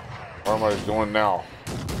where am I going now?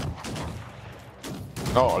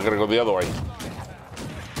 No, I gotta go the other way.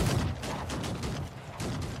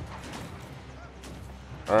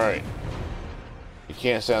 Alright. You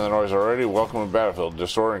can't stand the noise already. Welcome to Battlefield.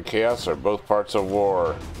 Disorder and chaos are both parts of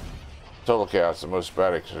war. Total chaos, the most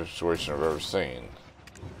static situation I've ever seen.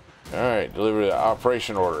 Alright, deliver the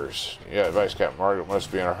operation orders. Yeah, Vice Captain Margaret must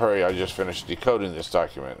be in a hurry. I just finished decoding this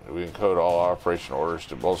document. We encode all operation orders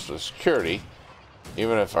to bolster security.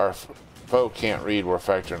 Even if our foe can't read, we're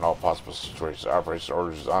factoring all possible situations. Operation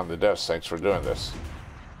orders on the desk. Thanks for doing this.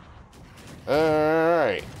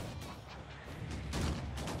 Alright.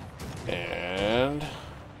 And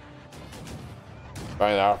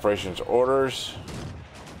find the operations orders.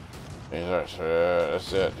 And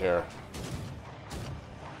that's it here.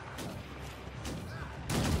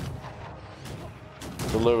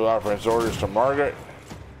 Deliver the operations orders to Margaret.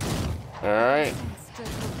 Alright.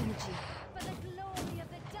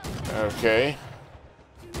 Okay.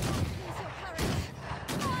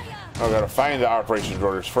 I gotta find the operations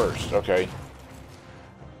orders first. Okay.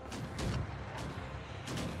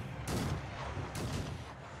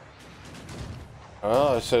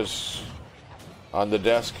 Well, it says on the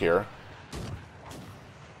desk here.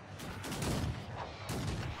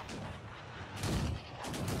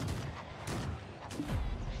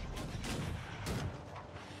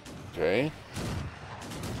 Okay.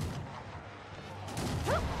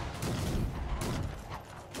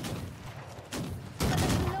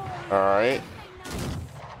 All right.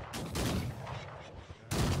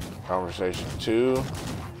 Conversation 2.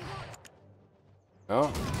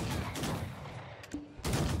 No.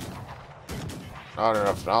 Not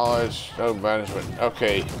enough knowledge. No management.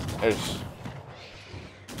 Okay. There's.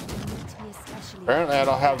 Apparently, I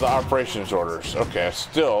don't have the operations orders. Okay.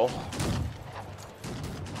 Still.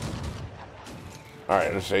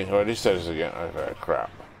 Alright, let's see what he says again. Okay,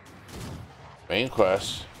 crap. Main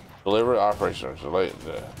quest. Deliver operations.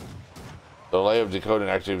 The delay of decoding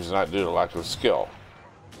activities is not due to lack of skill.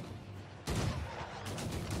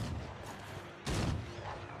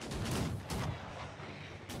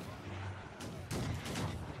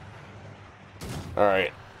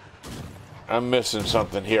 Alright. I'm missing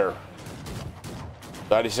something here.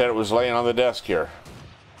 Thought he said it was laying on the desk here.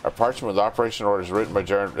 Our parchment with operation orders written by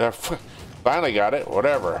Jared. Finally got it.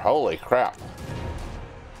 Whatever. Holy crap.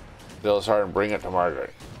 Still it's hard to bring it to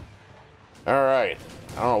Margaret. Alright.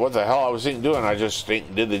 I don't know what the hell I was doing. I just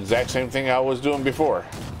did the exact same thing I was doing before.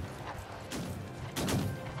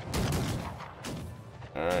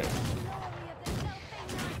 Alright.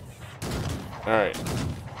 Alright.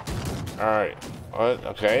 Alright. What?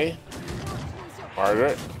 Okay.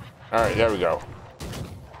 Margaret. Alright, there we go.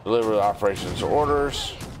 Deliver the operations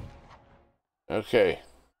orders. Okay.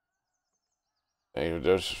 Thank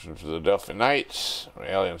you for the Delphi Knights.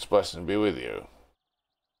 The alien's blessing be with you.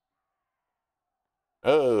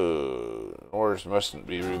 Oh, orders mustn't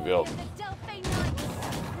be revealed.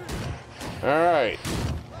 Alright.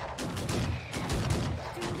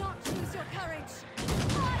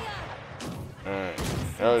 Alright.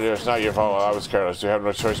 Oh, it's not your fault. I was careless. You have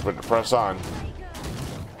no choice but to press on.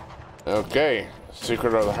 Okay.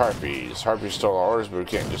 Secret of the Harpies. Harpies stole our orders, but we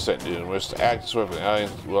can't just sit and wish to act swiftly. The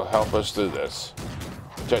alien will help us do this.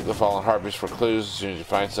 Check the fallen Harpies for clues. As soon as you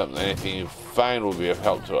find something, anything you find will be of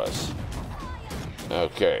help to us.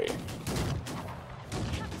 Okay.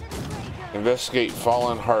 Investigate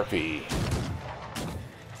fallen Harpy.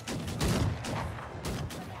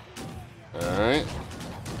 Alright.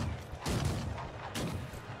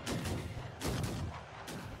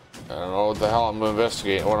 I don't know what the hell I'm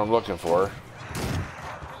investigating, what I'm looking for.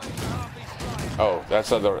 Oh,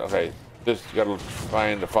 that's other. Okay, just gotta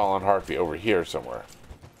find the fallen Harpy over here somewhere.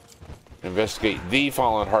 Investigate the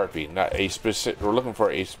fallen Harpy, not a specific. We're looking for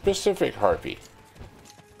a specific Harpy.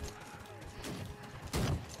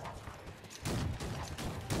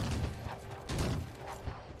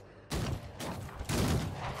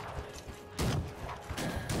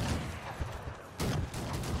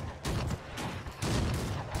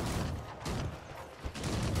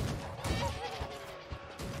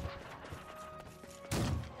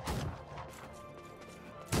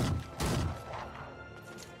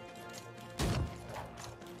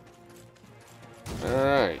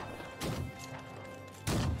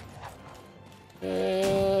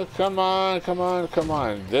 Come on, come on, come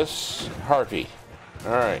on. This harpy.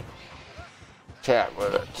 Alright. Chat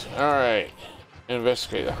with it. Alright.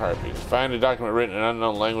 Investigate the harpies. Find a document written in an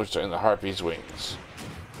unknown language in the harpy's wings.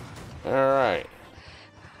 Alright.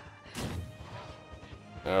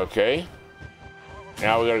 Okay.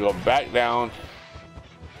 Now we gotta go back down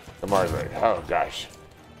to Margaret. Oh gosh.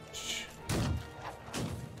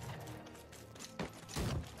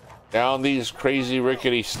 Down these crazy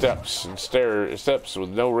rickety steps and steps with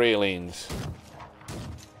no railings.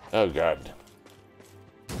 Oh god.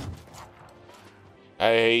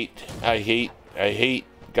 I hate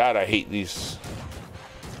these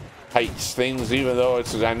heights things, even though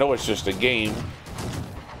I know it's just a game.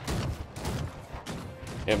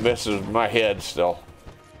 It messes with my head still.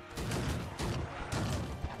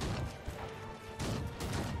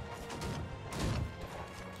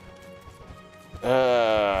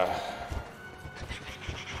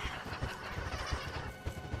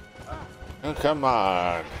 Oh, come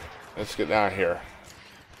on. Let's get down here.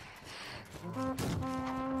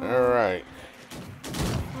 Alright.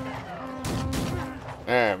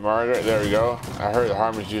 Alright, Margaret, there we go. I heard the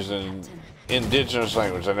harpies using indigenous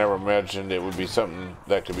language. I never imagined it would be something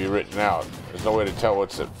that could be written out. There's no way to tell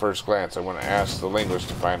what's at first glance. I want to ask the linguist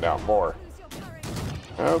to find out more.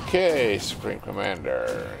 Okay, Supreme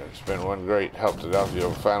Commander. It's been one great help to Delphi.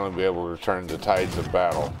 You'll finally be able to return the tides of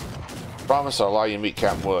battle. Promise I'll allow you to meet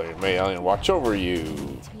Captain William. May Alien watch over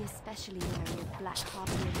you.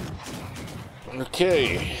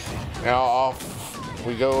 Okay, now off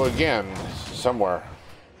we go again somewhere.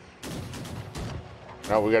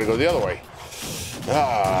 Now we gotta go the other way.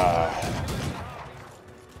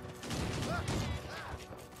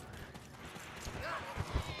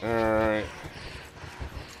 Alright.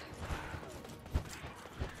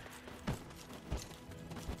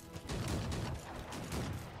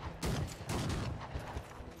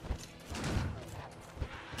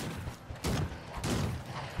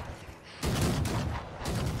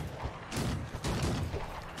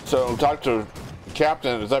 So talk to the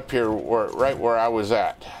captain is up here right where I was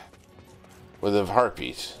at with the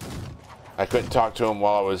harpies. I couldn't talk to him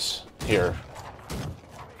while I was here.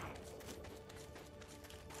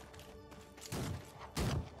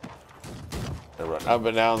 I run up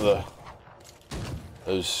and down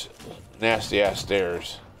those nasty ass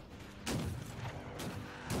stairs.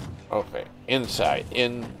 Okay, inside.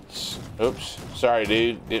 Oops, sorry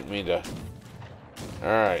dude, didn't mean to.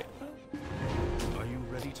 Alright.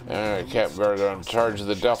 Alright, Captain Burger in charge of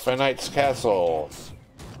the Delphinites Castle.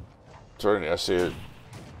 I see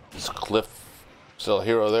this Cliff, still a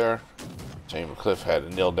hero there. Shame Cliff had to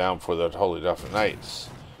kneel down for the Holy Delphinites.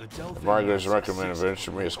 Margaret's recommended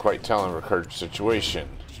adventure me is quite telling of her current situation.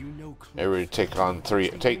 Everybody take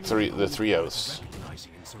the three oaths.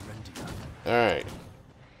 Alright.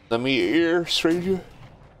 Let me hear, stranger.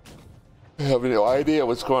 I have no idea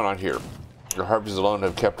what's going on here. The harpies alone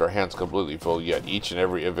have kept our hands completely full, yet each and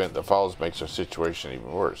every event that follows makes our situation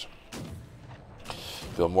even worse. I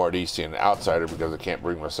feel more at ease seeing an outsider because I can't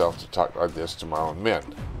bring myself to talk like this to my own men.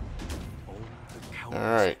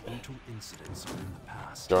 Alright.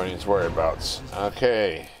 Jordan's whereabouts.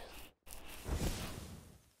 Okay.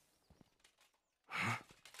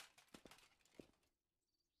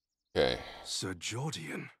 Okay. Sir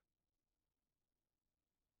Jordian.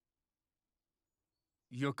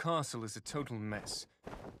 Your castle is a total mess.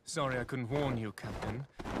 Sorry I couldn't warn you, Captain.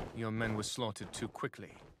 Your men were slaughtered too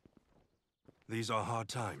quickly. These are hard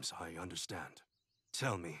times, I understand.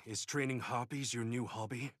 Tell me, is training harpies your new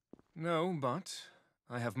hobby? No, but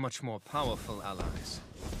I have much more powerful allies.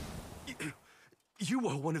 You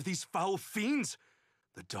are one of these foul fiends?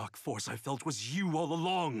 The dark force I felt was you all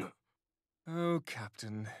along. Oh,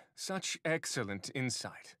 Captain, such excellent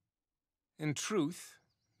insight. In truth,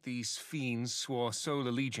 these fiends swore sole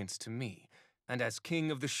allegiance to me, and as King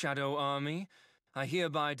of the Shadow Army, I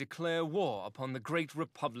hereby declare war upon the great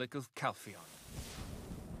Republic of Calphion.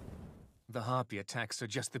 The Harpy attacks are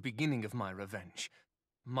just the beginning of my revenge.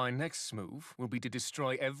 My next move will be to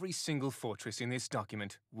destroy every single fortress in this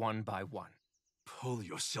document, one by one. Pull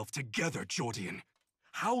yourself together, Jordian.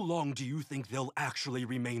 How long do you think they'll actually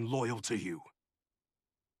remain loyal to you?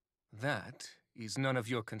 That is none of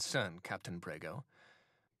your concern, Captain Brago.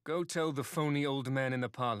 Go tell the phony old man in the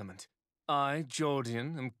Parliament. I,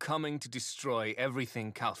 Jordian, am coming to destroy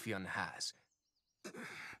everything Calphion has.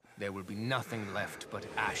 There will be nothing left but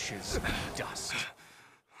ashes and dust.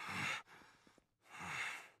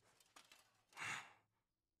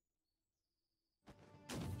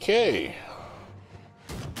 Okay.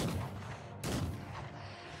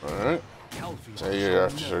 Alright. So you're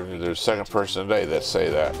after the second person today that say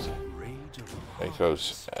that. It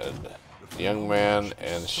goes, and the young man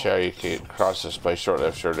and Shaykh crossed this place shortly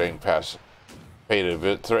after Jourdain paid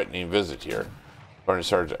a threatening visit here. According to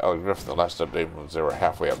Sergeant Ella Griffin, the last update was they were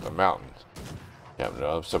halfway up the mountain. Yeah,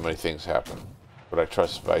 no, so many things happen. But I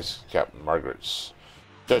trust Vice Captain Margaret's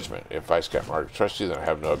judgment. If Vice Captain Margaret trusts you, then I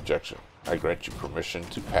have no objection. I grant you permission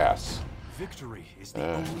to pass. Victory is the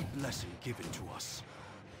only blessing given to us.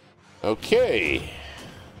 Okay.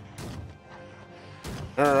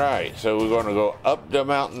 Alright, so we're going to go up the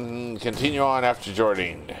mountain, continue on after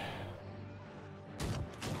Jourdain.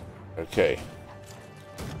 Okay.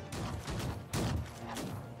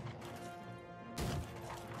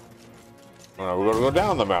 We're going to go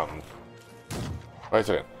down the mountain. Wait a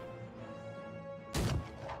second.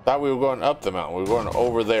 Thought we were going up the mountain. We were going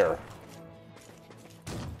over there.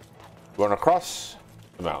 We're going across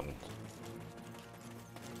the mountain.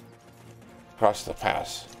 Across the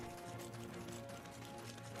pass.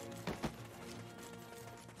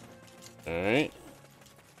 Alright.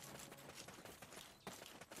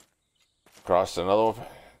 Cross another one.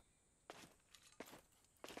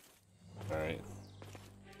 Alright.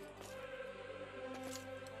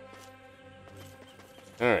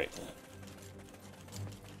 Alright.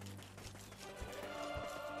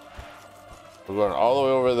 We're going all the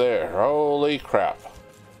way over there. Holy crap.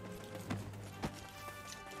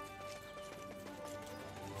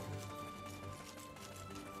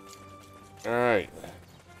 Alright.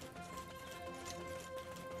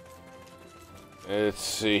 Let's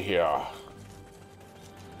see here.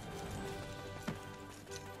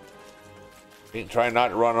 Try not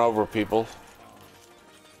to run over people.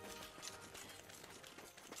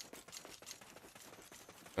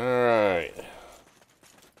 Alright.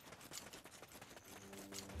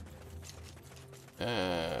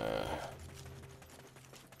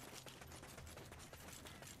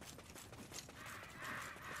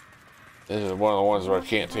 This is one of the ones where I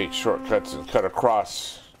can't take shortcuts and cut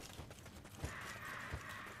across.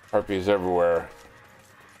 Harpies everywhere.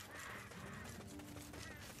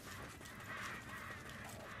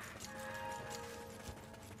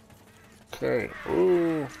 Okay.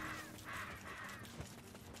 Ooh.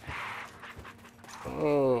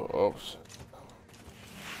 Oh, oops.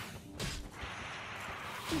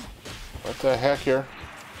 What the heck here?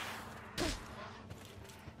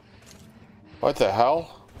 What the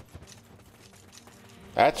hell?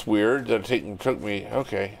 That's weird. That took me.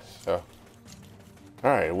 Okay, so.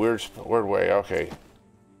 Alright, weird way. Okay.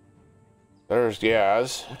 There's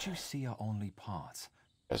Yaz. What you see are only parts.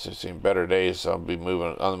 Guess I've seen better days, so I'll be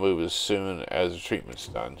moving on the move as soon as the treatment's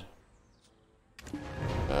done.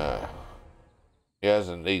 He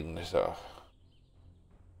hasn't eaten, so.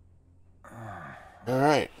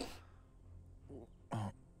 Alright.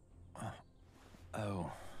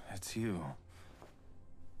 Oh, it's you.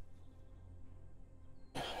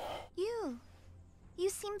 You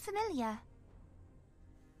seem familiar.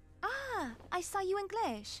 Ah, I saw you in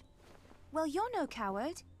Glash. Well, you're no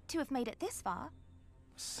coward to have made it this far.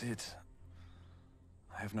 Cid,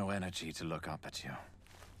 I have no energy to look up at you.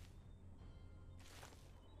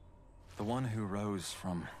 The one who rose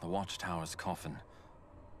from the Watchtower's coffin.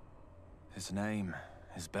 His name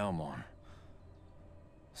is Belmorn.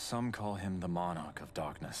 Some call him the Monarch of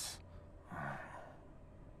Darkness.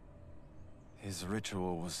 His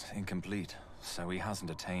ritual was incomplete, so he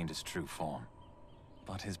hasn't attained his true form.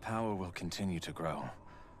 But his power will continue to grow,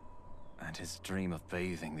 and his dream of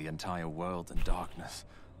bathing the entire world in darkness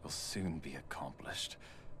will soon be accomplished.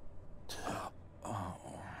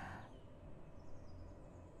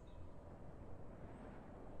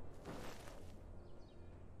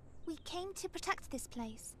 We came to protect this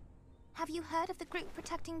place. Have you heard of the group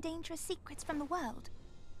protecting dangerous secrets from the world?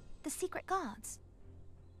 The Secret Guards?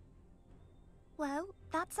 Well,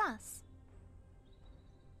 that's us.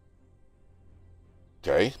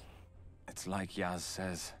 Okay. It's like Yaz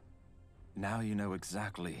says. Now you know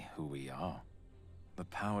exactly who we are. The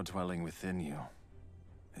power dwelling within you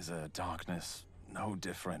is a darkness no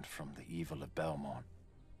different from the evil of Belmorn.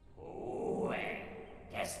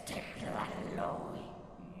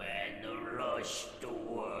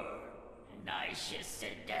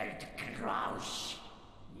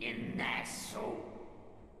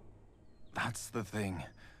 That's the thing.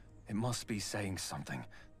 It must be saying something.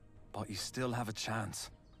 But you still have a chance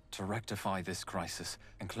to rectify this crisis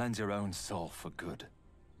and cleanse your own soul for good.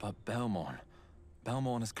 But Belmorn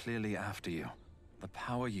is clearly after you. The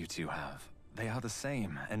power you two have, they are the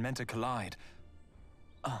same and meant to collide.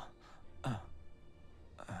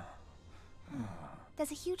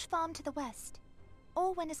 There's a huge farm to the west.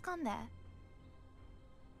 Orwen has gone there.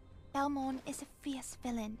 Belmorn is a fierce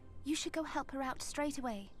villain. You should go help her out straight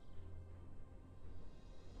away.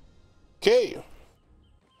 Okay.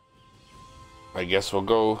 I guess we'll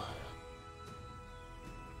go.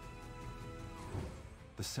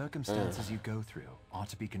 The circumstances you go through are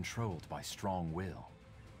to be controlled by strong will.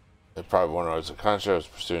 They probably wonder as a contract was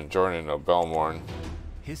pursuing Jordan of Belmorn.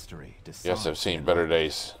 History decides. Yes, I've seen better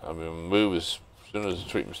days. I mean, move as soon as the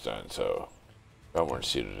treatment's done, so Belmorn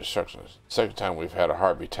ceded instructions. Second time we've had a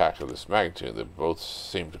heartbeat attack of this magnitude that both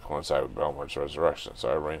seem to coincide with Belmorn's resurrection, so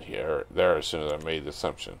I ran there as soon as I made the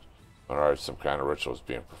assumption. When I heard some kind of ritual was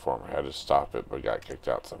being performed, I had to stop it, but got kicked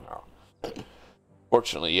out somehow.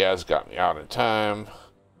 Fortunately, Yaz got me out in time.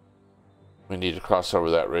 We need to cross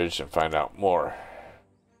over that ridge and find out more.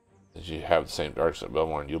 As you have the same darks at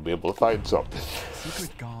Belmorn, you'll be able to find something.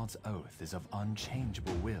 Secret Guard's oath is of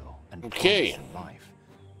unchangeable will and Okay. promise in life.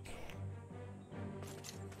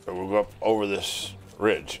 So we'll go up over this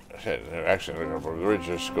ridge. Actually, we're going to go over the ridge,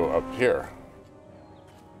 just go up here.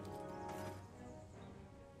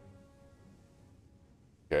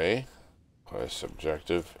 Okay. Quest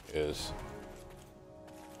objective is...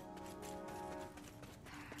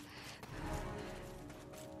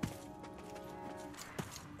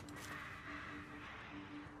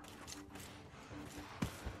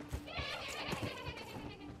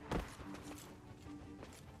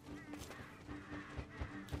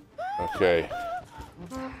 Okay.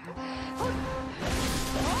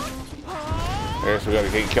 I guess we gotta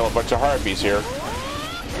kill a bunch of harpies here.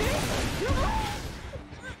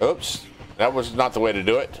 Oops. That was not the way to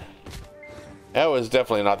do it. That was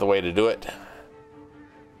definitely not the way to do it.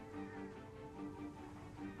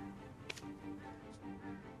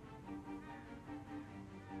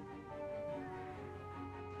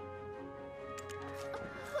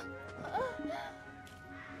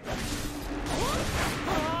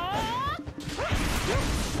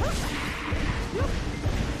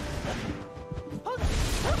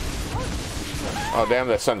 Oh, damn,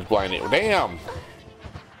 that sun's blinding. Damn!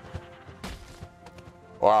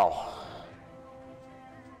 Wow.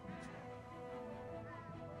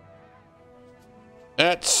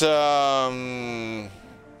 That's, yeah.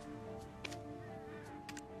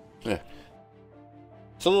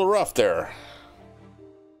 It's a little rough there.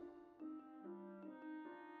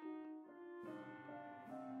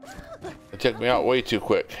 It took me out way too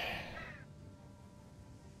quick.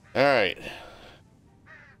 All right.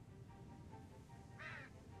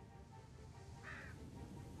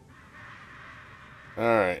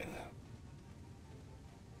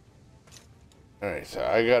 Alright, so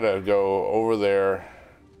I gotta go over there.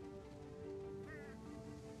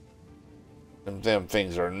 Them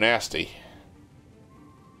things are nasty.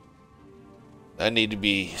 I need to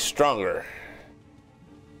be stronger.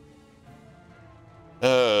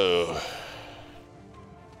 Oh.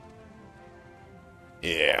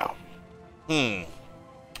 Yeah.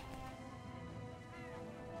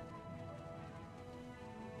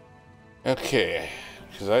 Okay,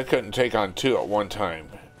 because I couldn't take on two at one time,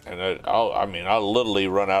 and I'll literally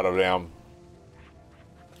run out of them.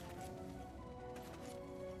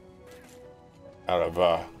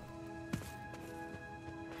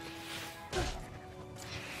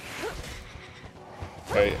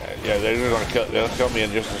 Yeah, they'll kill me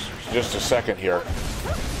in just a second here.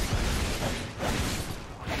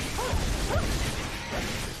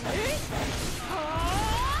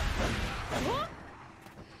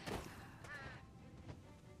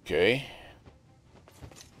 Okay.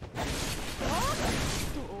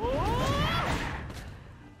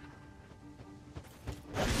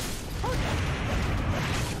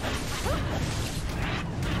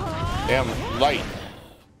 Damn light.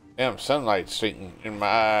 Damn sunlight streaking in my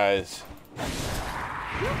eyes.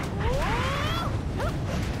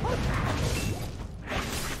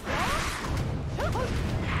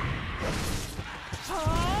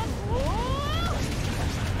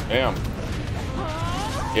 Damn.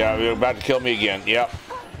 Yeah, you're about to kill me again. Yep.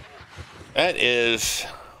 That is...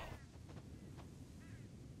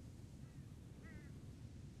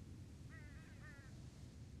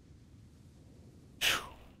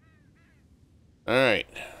 All right.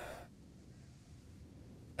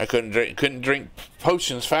 I couldn't drink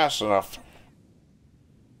potions fast enough.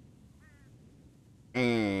 All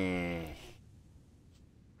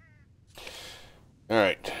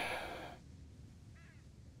right.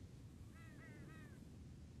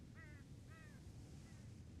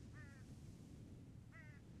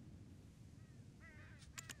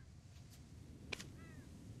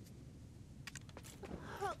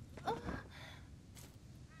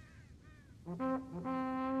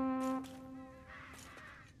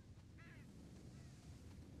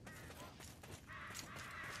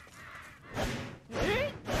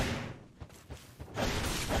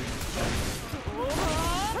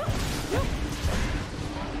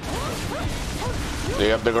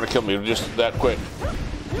 Yeah, they're gonna kill me just that quick.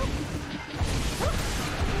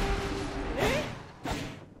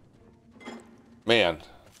 Man.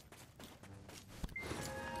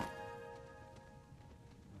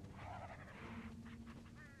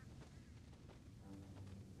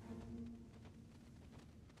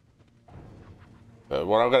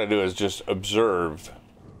 What I've got to do is just observe.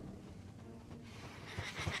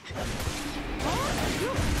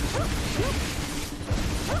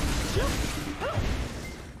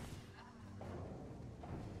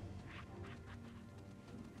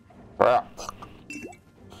 Crap.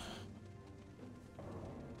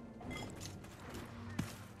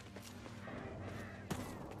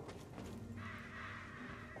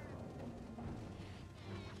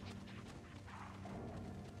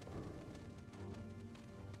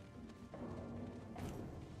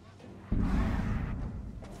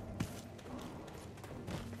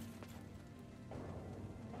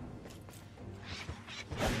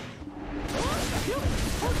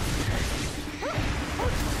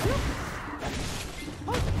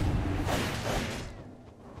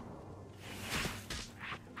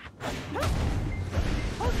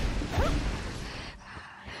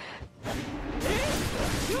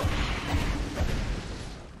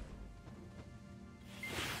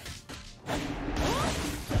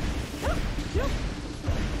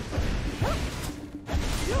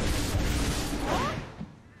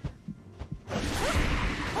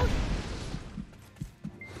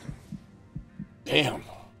 Damn.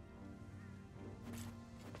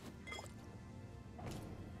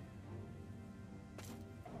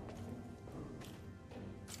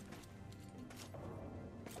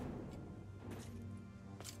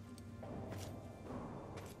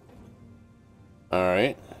 All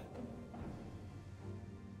right.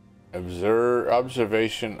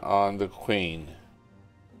 Observation on the Queen.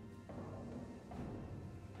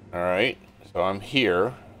 All right. So I'm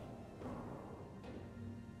here.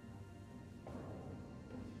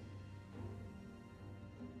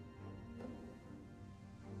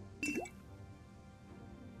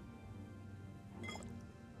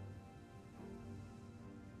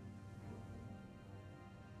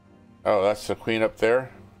 Oh, that's the Queen up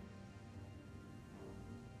there.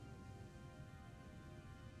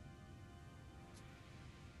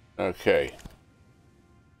 Okay.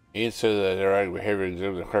 Ian says that their erratic behavior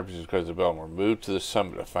exhibits the crevices because of Belmore. Move to the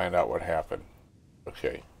summit to find out what happened.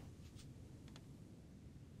 Okay.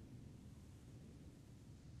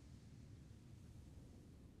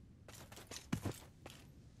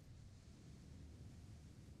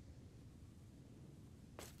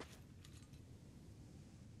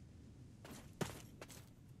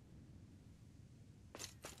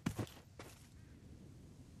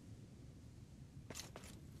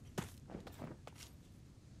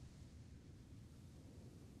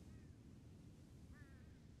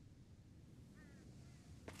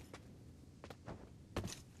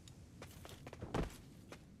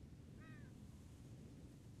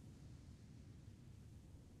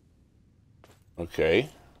 Okay.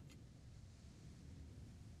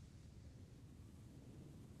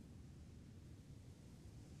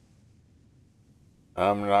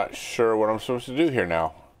 I'm not sure what I'm supposed to do here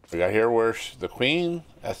now. We got here, where's the Queen?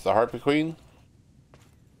 That's the Harpy Queen.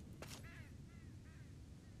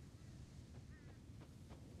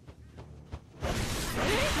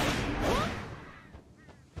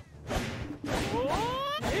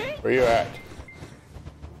 Where you at?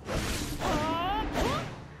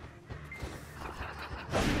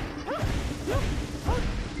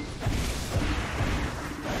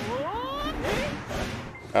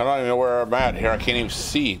 I don't even know where I'm at here. I can't even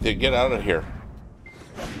see. Get out of here.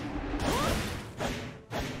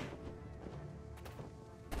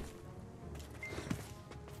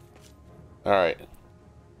 All right.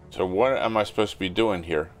 So what am I supposed to be doing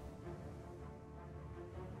here?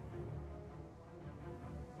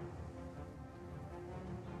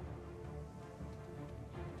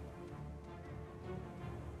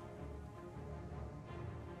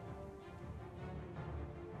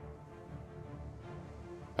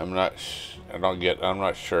 I'm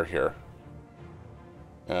not sure here.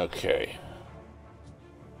 Okay.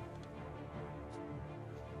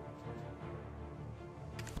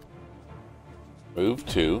 Move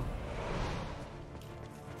to.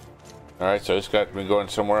 All right, so it's got me going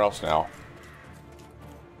somewhere else now.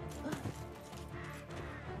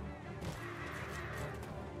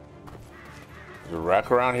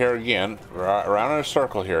 Rack around here again, around in a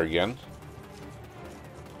circle here again.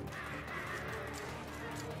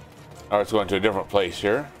 Oh, it's going to a different place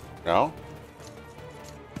here. No?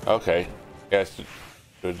 Okay. Yeah, it's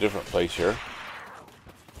to a different place here.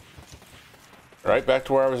 Right back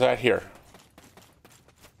to where I was at here.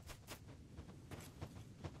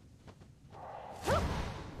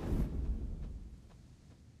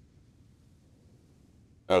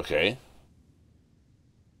 Okay.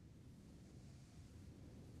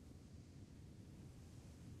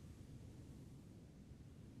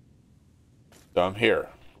 So I'm here.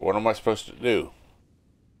 What am I supposed to do?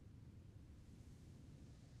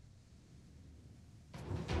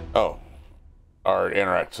 Oh. Or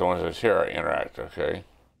interact. So once it's here, I interact. Okay.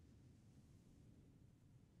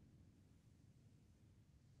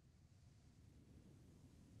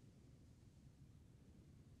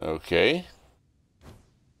 Okay.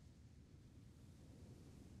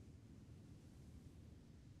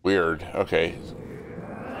 Weird. Okay.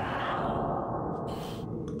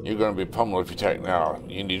 You're going to be pummeled if you attack now.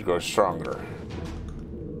 You need to grow stronger.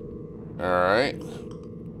 Alright.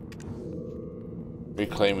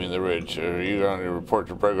 Reclaiming the ridge. Are you going to report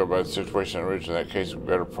to Brego about the situation on the ridge? In that case, we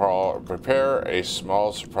better prepare a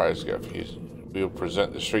small surprise gift. We will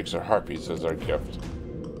present the Shrieks of Harpies as our gift.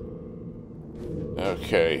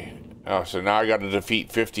 Okay. Oh, so now I got to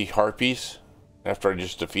defeat 50 Harpies? After I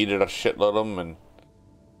just defeated a shitload of them and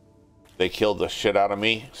they killed the shit out of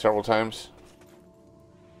me several times?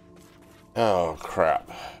 Oh, crap.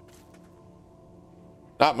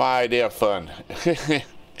 Not my idea of fun.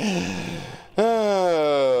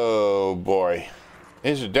 Oh, boy.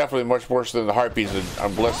 These are definitely much worse than the Harpies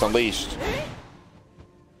on Bless Unleashed.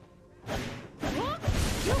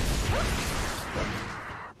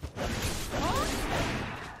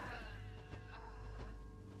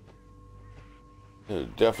 They're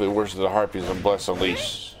definitely worse than the Harpies on Bless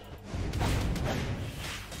Unleashed.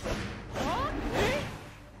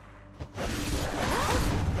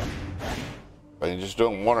 If I can just do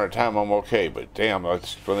them one at a time, I'm okay. But damn, when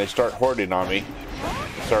they start hoarding on me,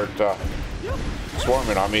 start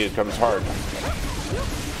swarming on me, it becomes hard.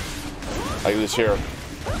 Like this here.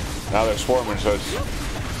 Now they're swarming, so it's...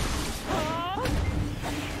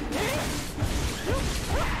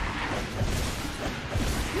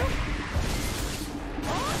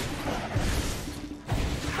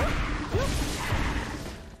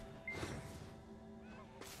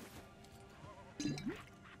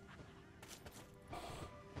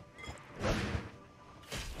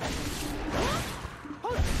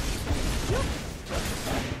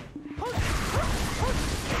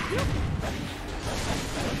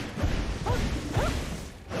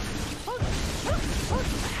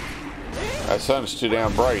 That sun's too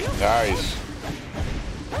damn bright. Nice.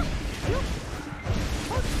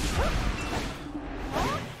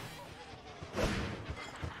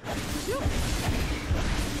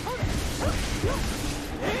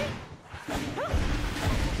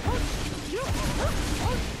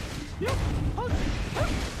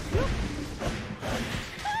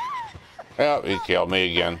 Yep, he killed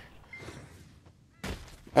me again.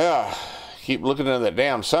 Yeah, keep looking at that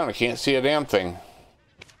damn sun. I can't see a damn thing.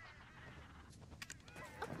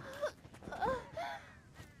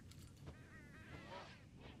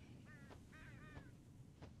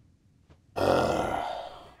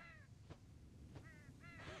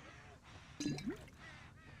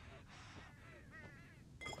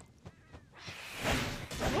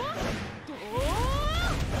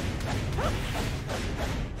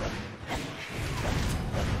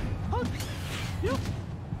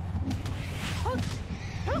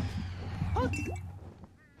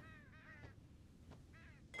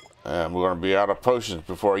 And we're going to be out of potions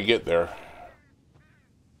before I get there.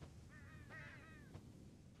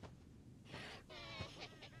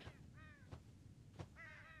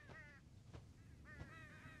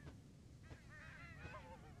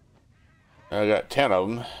 I got 10 of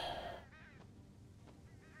them.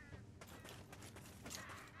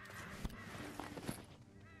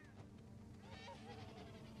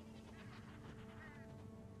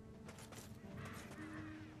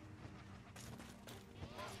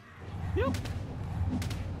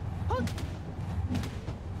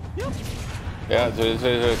 Yeah,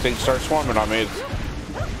 the things start swarming on me.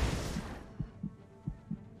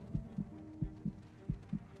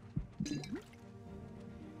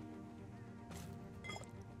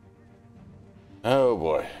 Oh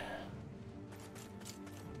boy.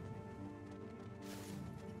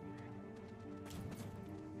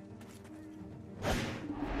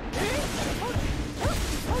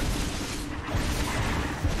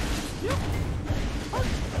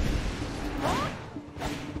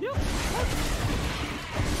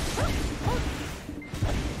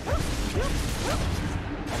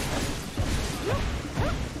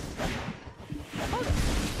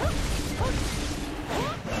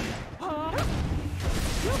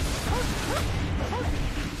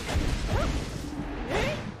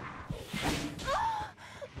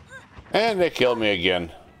 And they killed me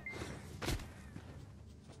again.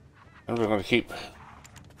 I'm just going to keep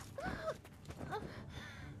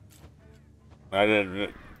I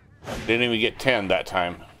didn't even get 10 that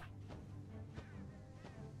time.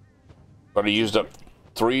 But I used up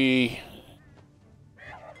 3.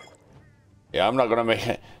 Yeah, I'm not gonna make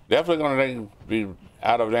it. Definitely gonna be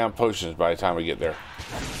out of damn potions by the time we get there.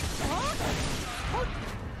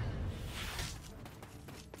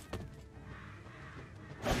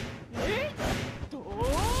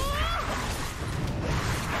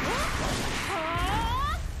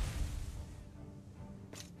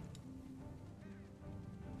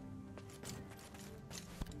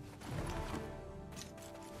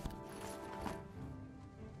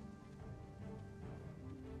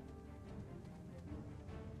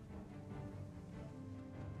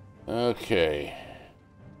 Okay.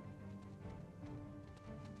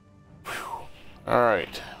 All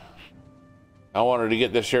right. I wanted to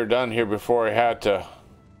get this here done here before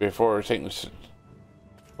before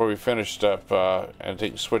we finished up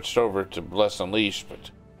and switched over to Bless Unleashed,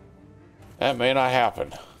 but that may not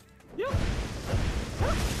happen.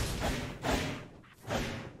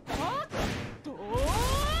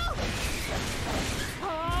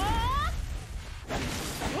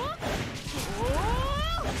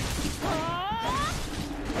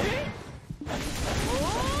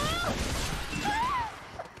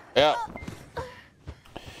 Yeah.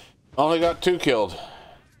 Only got 2 killed.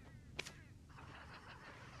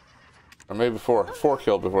 Or maybe 4. 4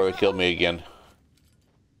 killed before they killed me again.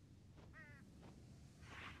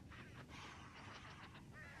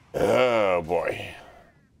 Oh boy.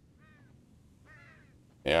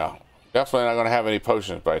 Yeah. Definitely not going to have any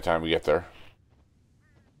potions by the time we get there.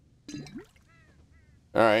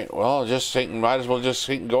 Alright, well, might as well just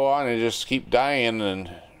go on and just keep dying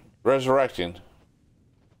and resurrecting.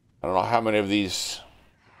 I don't know how many of these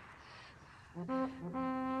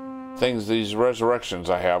things, these resurrections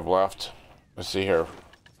I have left. Let's see here.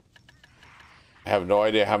 I have no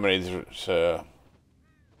idea how many there's,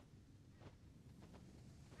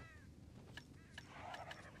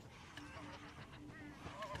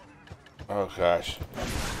 oh gosh.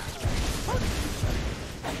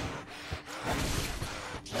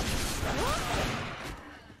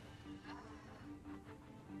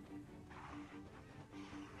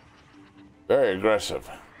 Very aggressive.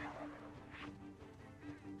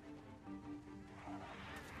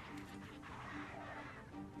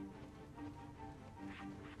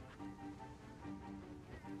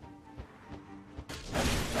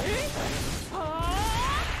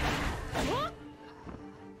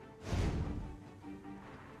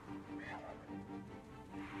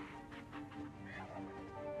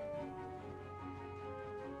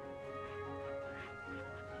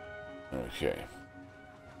 Okay.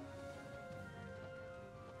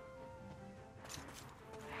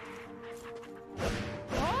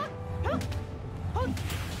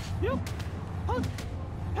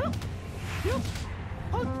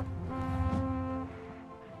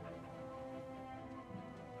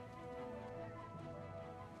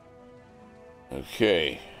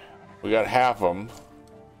 Okay, we got half of them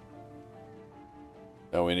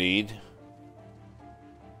that we need,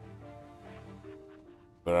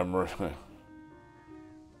 but I'm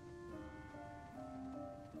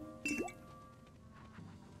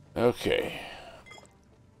okay.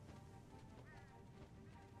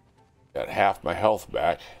 Got half my health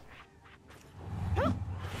back.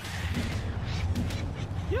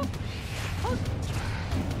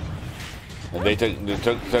 And they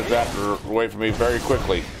took that away from me very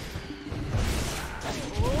quickly.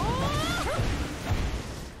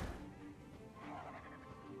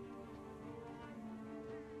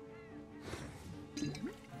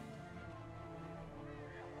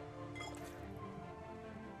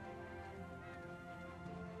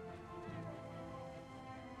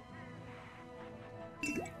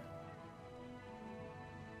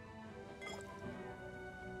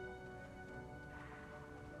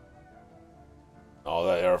 All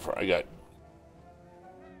that air I got.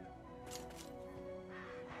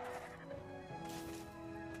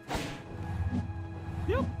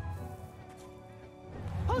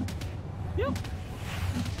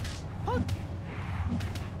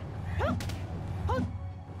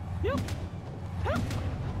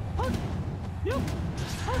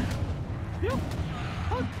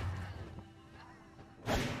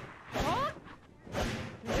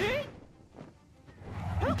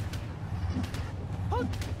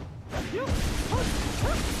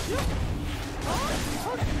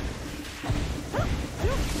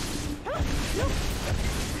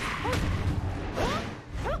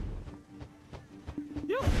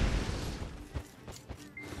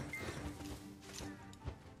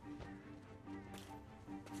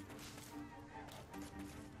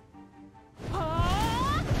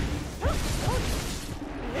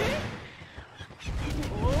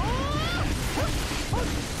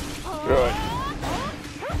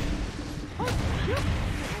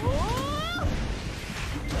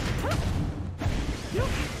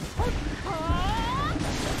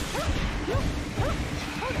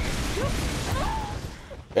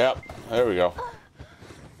 There we go.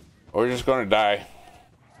 We're just gonna die.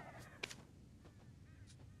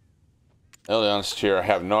 Elion's Tear. I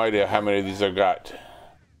have no idea how many of these I've got.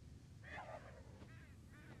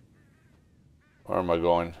 Where am I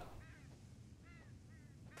going?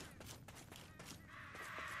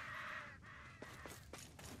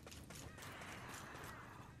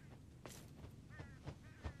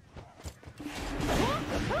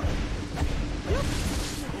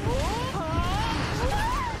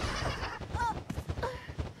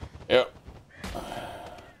 Yep.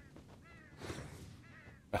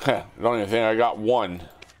 Don't even think I got one.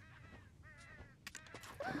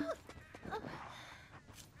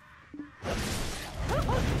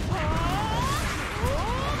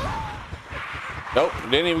 Nope,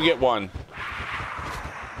 didn't even get one.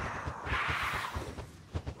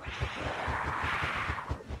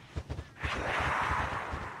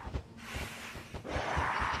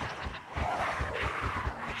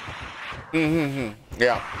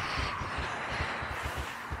 Yeah.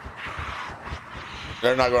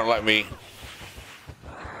 They're not going to let me.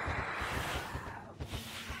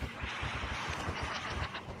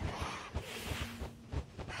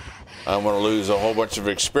 I'm going to lose a whole bunch of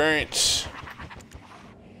experience.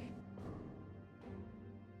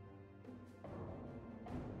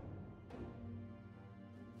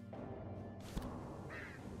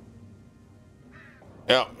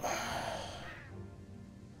 Yep.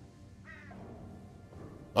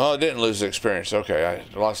 Oh, I didn't lose the experience. Okay,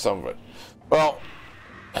 I lost some of it. Well,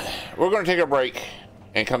 we're going to take a break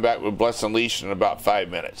and come back with Bless Unleashed in about 5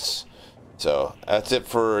 minutes. So that's it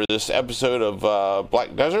for this episode of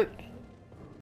Black Desert.